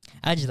name.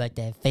 I just like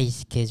that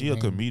face because he's a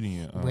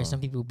comedian. Where some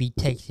people be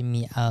texting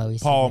me, I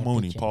always Paul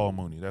Mooney. Paul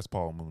Mooney. That's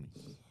Paul Mooney.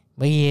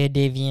 But yeah,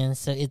 Davian.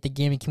 So is the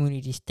gaming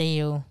community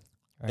stale?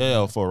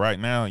 Yeah, for right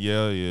now,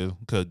 yeah,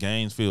 because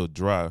games feel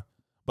dry.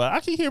 But I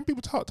keep hearing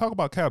people talk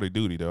about Call of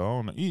Duty though. I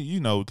don't know, you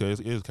know, because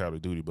it is Call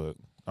of Duty, but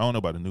I don't know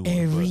about the new one.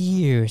 Every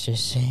year it's the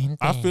same thing.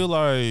 I feel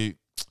like,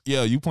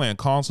 yeah, you playing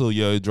console,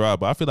 it's dry,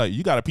 but I feel like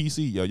you got a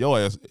PC, your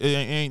ass. It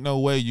ain't no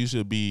way you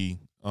should be,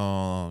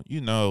 I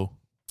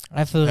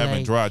feel having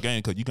like dry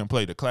game because you can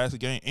play the classic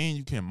game and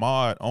you can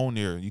mod on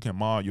there. You can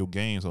mod your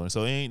games on it,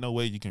 so it ain't no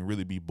way you can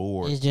really be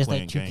bored. It's just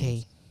playing like 2K.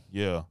 games.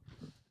 Yeah,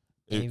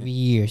 every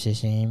year it's the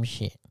same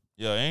shit.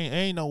 Yeah,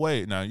 ain't no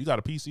way. Now you got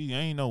a PC,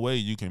 ain't no way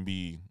you can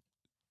be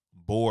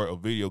bored of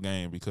video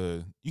game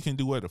because you can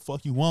do what the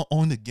fuck you want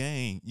on the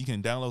game. You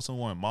can download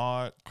someone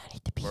mod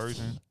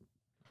version.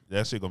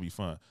 That shit gonna be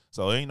fun.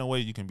 So ain't no way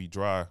you can be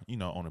dry,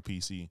 on a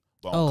PC.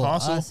 But on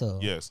console, also,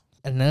 yes.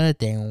 Another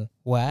thing,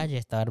 what I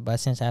just thought about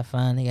since I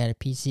finally got a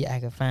PC,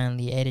 I can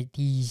finally edit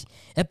these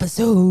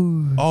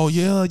episodes. Oh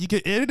yeah, you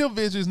can edit them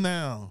bitches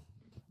now.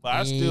 But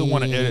I still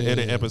want to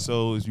edit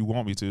episodes. You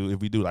want me to?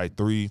 If we do like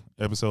 3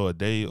 episodes a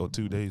day or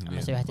 2 days,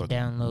 I'm still have to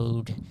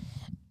download.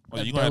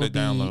 You gonna have to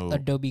download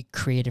Adobe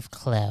Creative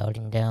Cloud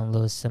and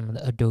download some of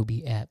the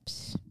Adobe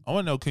apps. I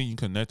want to know, can you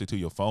connect it to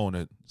your phone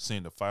and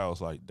send the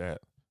files like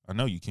that? I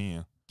know you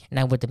can.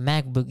 Now with the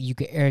MacBook, you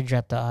could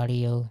AirDrop the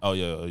audio. Oh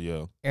yeah.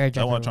 AirDrop That's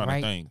what I'm it trying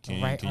right, to think.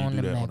 Can right you on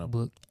do the that on a?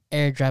 MacBook.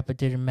 AirDrop it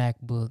to the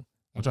MacBook. I'm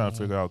and trying to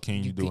then figure out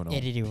can you do it on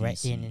edit it PC?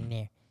 right in and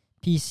there.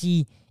 PC,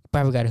 you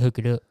probably got to hook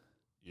it up.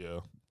 Yeah.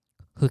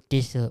 Hook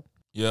this up.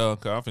 Yeah,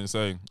 cause I'm finna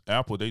say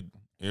Apple they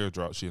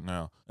AirDrop shit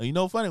now. And you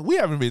know, funny, we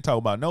haven't been talking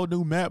about no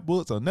new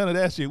MacBooks or none of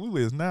that shit. We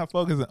was not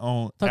focusing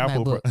on Fuck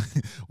Apple.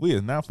 We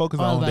is not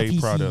focusing All on about their PCs.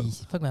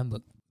 products. Fuck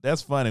MacBook.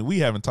 That's funny. We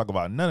haven't talked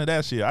about none of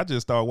that shit. I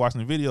just started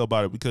watching a video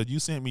about it because you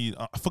sent me.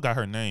 I forgot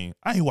her name.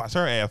 I ain't watched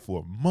her ass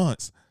for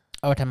months.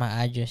 Oh, talking about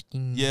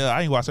iJustine. Yeah,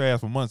 I ain't watched her ass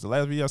for months. The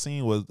last video I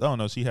seen was I don't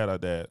know. She had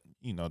that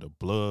the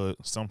blood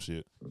some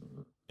shit,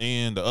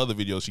 and the other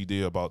video she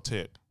did about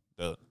tech.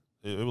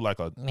 It was like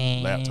a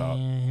laptop.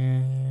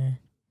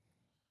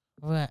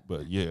 What?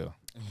 But yeah.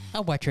 I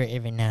watch her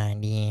every now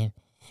and then.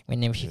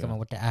 Whenever she Yeah. come up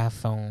with the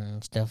iPhone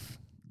and stuff.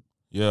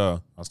 Yeah,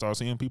 I start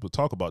seeing people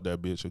talk about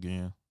that bitch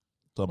again.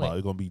 Talking about Wait.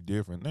 it's gonna be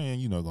different. Man,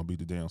 you know it's gonna be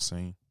the damn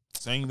same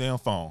damn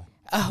phone.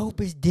 I hope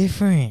it's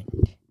different.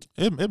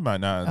 It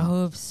might not. I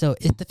hope so.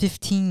 It's the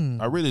 15.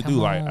 I really Come do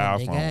like on,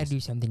 They gotta iPhones. do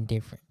something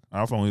different.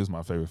 iPhone is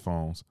my favorite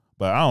phones,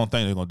 but I don't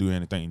think they're gonna do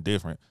anything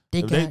different. They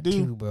If they got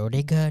do- to, bro.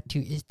 They got to.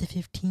 It's the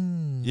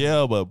 15.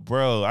 Yeah, but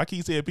bro, I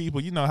keep seeing people.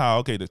 You know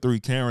how the 3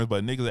 cameras,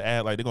 but niggas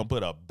act like they're gonna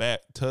put a back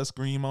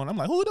touchscreen on. I'm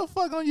like, who the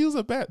fuck gonna use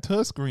a back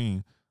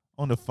touchscreen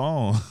on the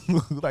phone?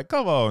 Like,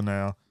 come on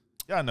now.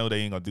 Y'all know they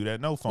ain't gonna do that.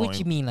 No phone. What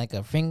you mean, like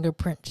a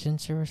fingerprint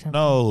sensor or something?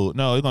 No,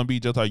 it's gonna be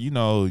just like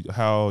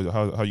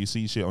how you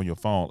see shit on your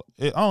phone.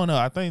 I don't know.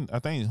 I think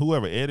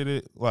whoever edited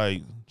it,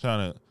 like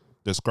trying to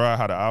describe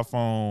how the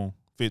iPhone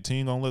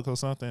 15 gonna look or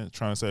something,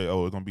 trying to say,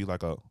 oh, it's gonna be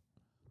like a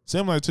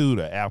similar to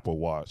the Apple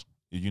Watch.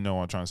 You know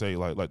what I'm trying to say,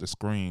 like the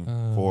screen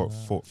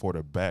for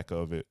the back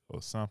of it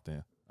or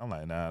something. I'm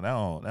like, nah,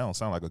 that don't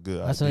sound like a good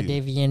Also,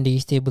 idea. Davian, do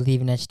you still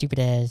believe in that stupid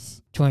ass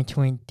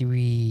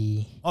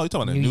 2023? Oh, you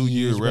talking about the New New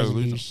Year Year's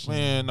resolution? resolution.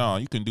 Man, no,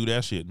 you can do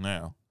that shit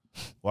now.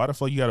 Why the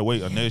fuck you gotta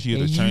wait next year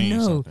to You change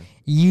know, something?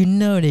 You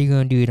know they're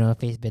gonna do it on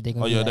Facebook. They're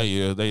gonna Oh be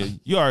yeah, like, they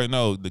you already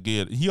know to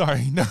get you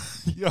already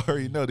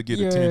know to get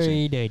you attention.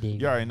 already know,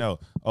 David. You already know.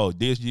 Oh,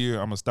 this year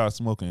I'm gonna start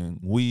smoking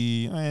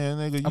weed. Man,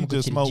 nigga, you I'm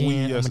just smoked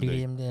weed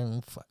yesterday.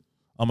 Fuck.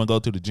 I'm gonna go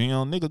to the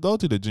gym. Nigga, go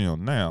to the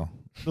gym now.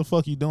 The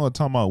fuck you doing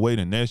talking about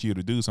waiting next year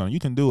to do something? You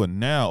can do it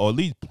now, or at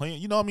least plan.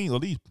 You know what I mean?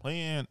 At least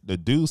plan to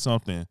do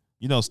something.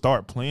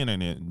 Start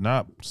planning it,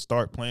 not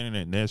start planning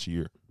it next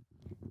year.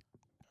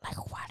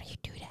 Like, why do you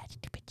do that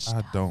stupid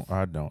stuff?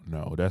 I don't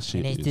know. That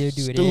shit And they is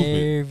still do stupid.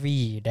 it every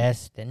year.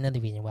 That's another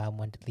reason why I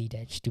wanted to leave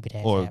that stupid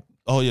ass Or app.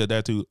 oh yeah,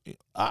 that too.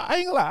 I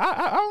ain't gonna lie.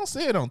 I don't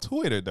see it on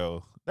Twitter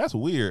though. That's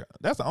weird.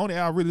 That's the only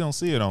I really don't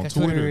see it on 'Cause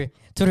Twitter.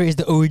 Twitter is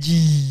the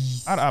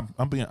OGs.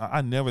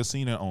 I never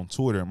seen it on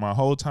Twitter. My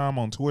whole time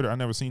on Twitter, I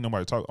never seen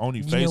nobody talk. Only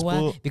You know why?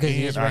 Facebook Because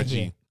and it's right IG.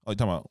 here. Oh, you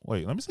talking about?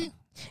 Wait, let me see.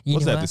 You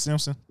What's know that? why? The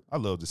Simpsons. I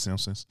love the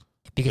Simpsons.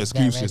 Because that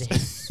right there.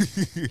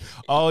 Excuses.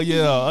 Oh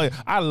yeah,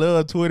 I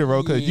love Twitter,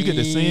 bro. Cause you get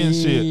to send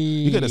shit.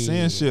 You get to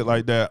send shit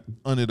like that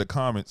under the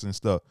comments and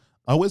stuff.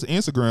 I wish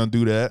Instagram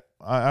do that.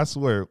 I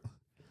swear.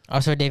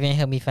 Also, they didn't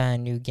help me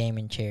find a new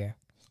gaming chair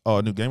Oh,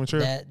 a new gaming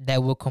chair.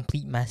 that will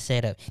complete my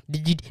setup.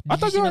 Did I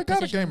thought see you my already got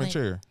a position gaming light?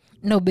 chair.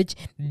 No, bitch.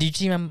 Did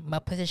you see my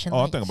position Oh,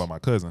 I'm lights? thinking about my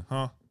cousin,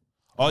 huh?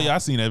 Oh yeah, I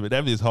seen that, but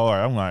that is hard.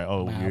 I'm like,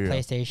 oh My yeah.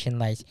 PlayStation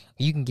lights.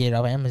 You can get it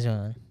off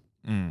Amazon.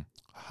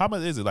 How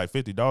much is it? Like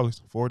 $50,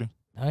 $40?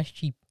 Oh, it's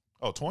cheap.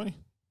 Oh, 20?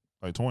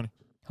 Like 20?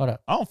 Hold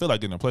up. I don't feel like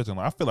getting a PlayStation.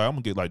 I feel like I'm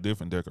gonna get like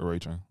different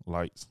decoration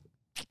lights.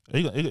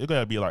 It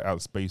gotta be like out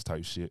of space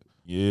type shit.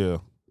 Yeah,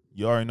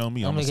 you already know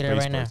me. I'm I'm a gonna get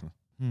it space right now. person.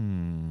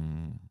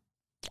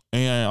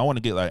 And I want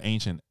to get like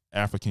ancient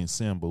African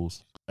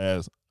symbols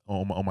as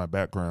on my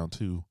background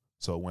too.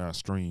 So when I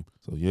stream,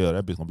 so yeah,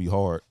 that bitch gonna be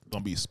hard.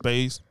 Gonna be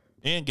space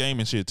and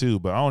gaming shit too.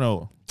 But I don't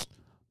know.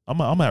 I'm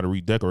gonna have to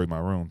redecorate my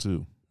room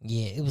too.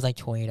 Yeah, it was like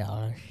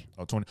 $20.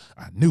 Oh, 20.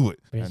 I knew it.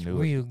 But I it's knew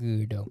it. real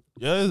good though.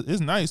 Yeah,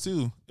 it's nice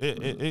too.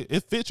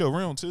 It fits your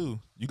room too.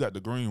 You got the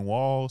green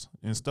walls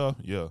and stuff.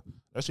 Yeah,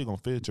 that shit gonna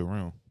fit your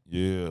room.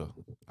 Yeah,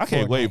 I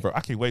can't wait, Fortnite. bro.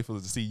 I can't wait for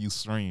to see you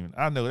stream.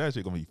 I know that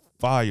shit gonna be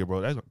fire,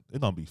 bro. It's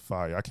gonna be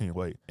fire. I can't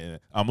wait. And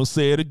I'm gonna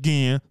say it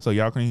again so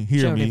y'all can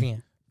hear Show me.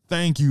 Davian.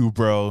 Thank you,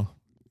 bro.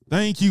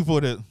 Thank you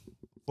for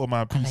my I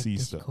like PC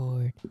stuff.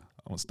 Discord. I'm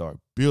gonna start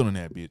building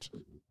that bitch.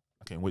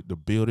 I can't wait to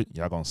build it.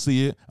 Y'all gonna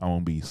see it. I'm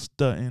gonna be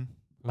stunting.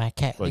 My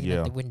cat But looking yeah.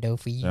 out the window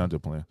for you. Yeah, I'm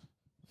just playing.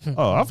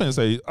 Oh, I'm finna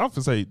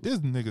say this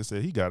nigga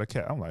said he got a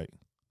cat. I'm like,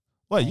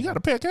 wait, you got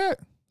a pet cat?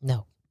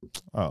 No.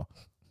 Oh.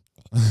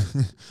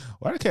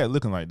 Why the cat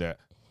looking like that?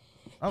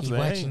 I'm He saying,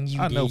 watching you,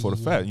 I know for the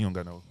Davian. fact you don't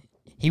got no.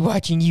 He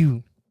watching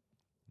you.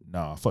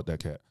 Nah, fuck that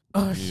cat.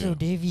 Oh, Yeah. so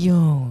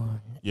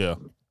Davion. Yeah.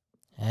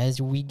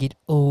 As we get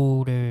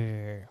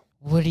older,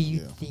 what do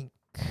you Yeah. think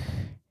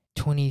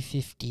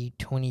 2050,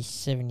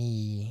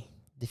 2070,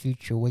 the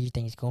future, what do you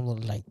think it's going to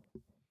look like?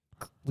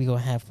 We going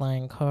to have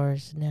flying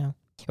cars now?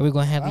 Are we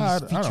going to have I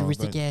these don't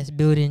futuristic think- ass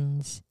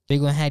buildings? We're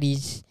going to have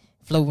these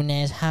floating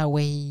ass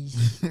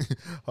highways.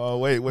 Oh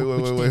wait.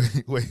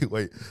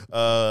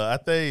 I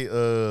think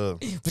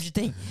What you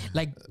think?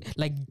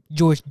 Like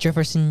George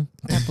Jefferson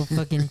type of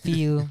fucking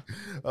feel.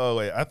 oh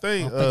wait, I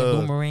think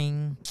Fucking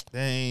boomerang.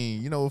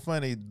 dang, you know what's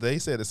funny? They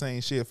said the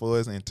same shit for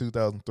us in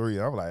 2003.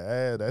 I'm like,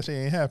 that shit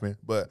ain't happened.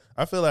 But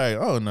I feel like,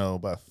 I don't know,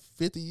 about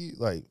 50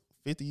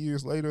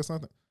 years later or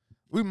something,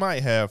 we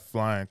might have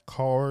flying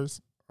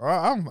cars.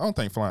 I don't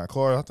think flying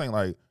cars. I think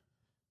like,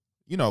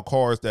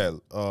 cars that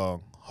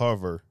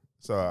hover.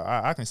 So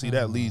I can see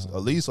that at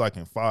least like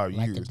in 5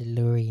 Like years. the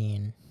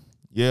DeLorean.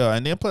 Yeah,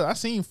 and then plus I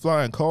seen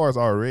flying cars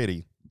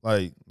already.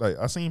 Like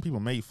I seen people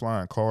make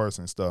flying cars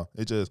and stuff.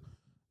 It just,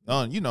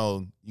 you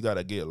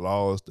gotta get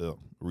laws to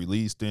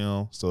release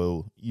them.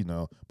 So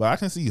but I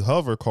can see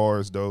hover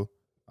cars though.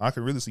 I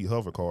can really see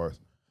hover cars.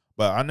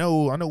 But I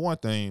know one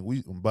thing.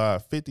 We by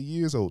 50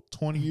 years or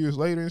 20 years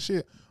later and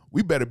shit,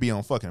 we better be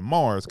on fucking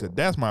Mars, because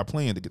that's my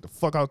plan, to get the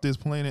fuck out this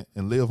planet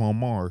and live on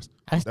Mars.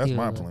 That's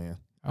my plan.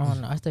 I don't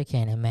know. I still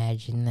can't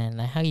imagine that.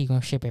 Like, how you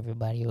gonna ship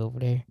everybody over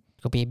there?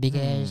 It's gonna be a big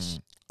ass.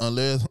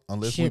 Unless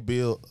we ship.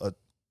 build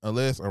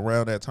unless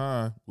around that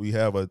time we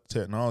have a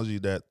technology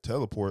that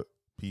teleport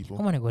people.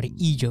 I want to go to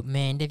Egypt,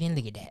 man. Devian,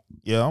 look at that.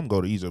 Yeah, I'm gonna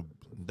go to Egypt.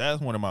 That's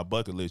one of my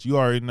bucket lists. You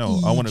already know.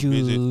 I want to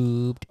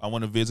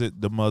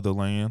visit the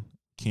motherland,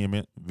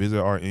 Kemet. Visit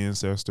our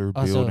ancestor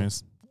Also,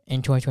 buildings.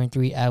 In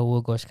 2023, I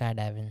will go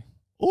skydiving.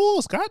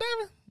 Oh,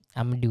 skydiving.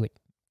 I'm gonna do it.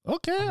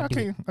 Okay,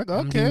 Okay.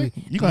 okay.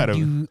 You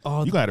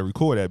gotta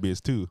record that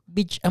bitch too.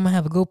 Bitch, I'm gonna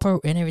have a GoPro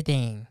and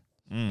everything.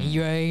 And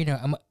you already know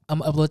I'm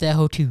gonna upload that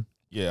whole too.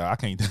 Yeah, I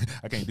can't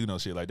do no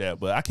shit like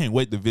that. But I can't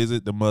wait to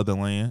visit the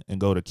motherland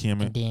and go to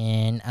Kemet. And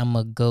then I'm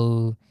gonna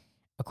go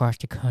across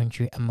the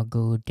country. I'm gonna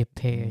go to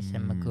Paris.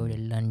 I'm gonna go to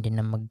London.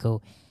 I'm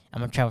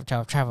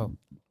gonna travel.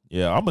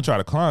 Yeah, I'm gonna try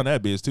to climb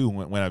that bitch too.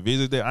 When I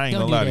visit there, I ain't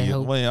gonna lie to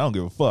you. Man, I don't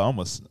give a fuck. I'm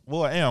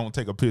gonna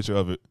take a picture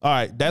of it. All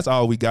right, that's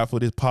all we got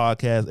for this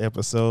podcast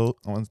episode.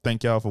 I want to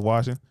thank y'all for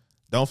watching.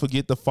 Don't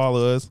forget to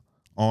follow us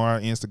on our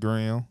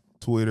Instagram,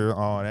 Twitter,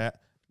 all that.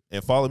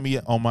 And follow me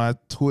on my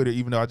Twitter,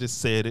 even though I just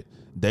said it.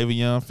 David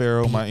Young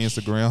Pharaoh, my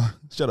Instagram.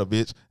 Shut up,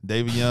 bitch.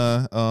 David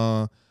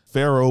Young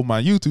Pharaoh, my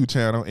YouTube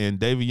channel, and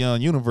David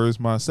Young Universe,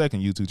 my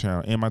second YouTube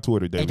channel, and my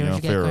Twitter, David Young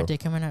Pharaoh. Don't you got content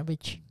coming out,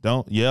 bitch?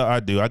 Yeah, I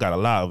do. I got a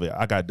lot of it.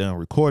 I got done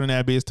recording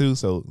that bitch too,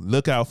 so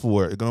look out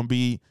for it. It's gonna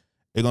be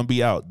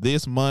out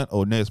this month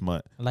or next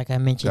month. Like I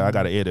mentioned, I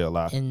gotta edit a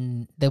lot.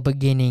 In the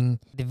beginning,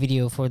 the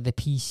video for the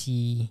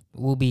PC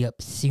will be up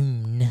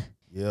soon.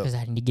 Yeah, because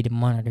I need to get a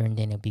monitor and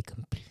then it'll be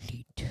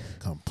complete. I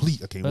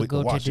can't wait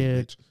to watch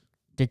it.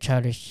 The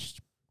Childish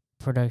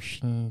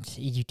Productions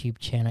YouTube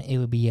channel, it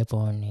will be up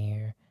on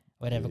there.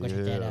 Whatever, go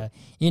check that out.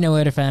 You know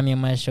where to find me on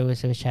my show.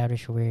 So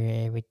Childish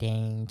Wear,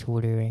 everything,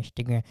 Twitter,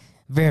 Instagram.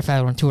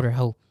 Verified on Twitter,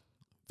 ho.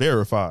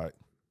 Verified.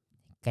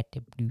 Got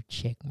the blue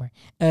check mark.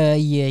 Yeah,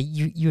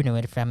 you know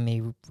where to find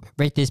me.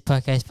 Rate this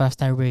podcast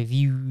 5-star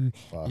review.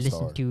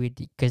 Listen to it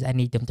because I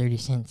need them 30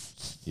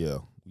 cents. Yeah,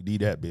 we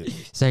need that bit.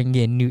 So I can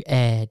get a new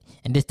ad.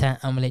 And this time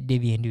I'm gonna let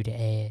Devian do the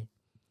ad.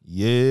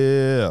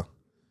 Yeah.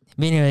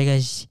 But anyway,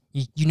 guys,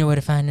 you know where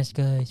to find us,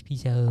 guys.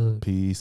 Peace out. Peace.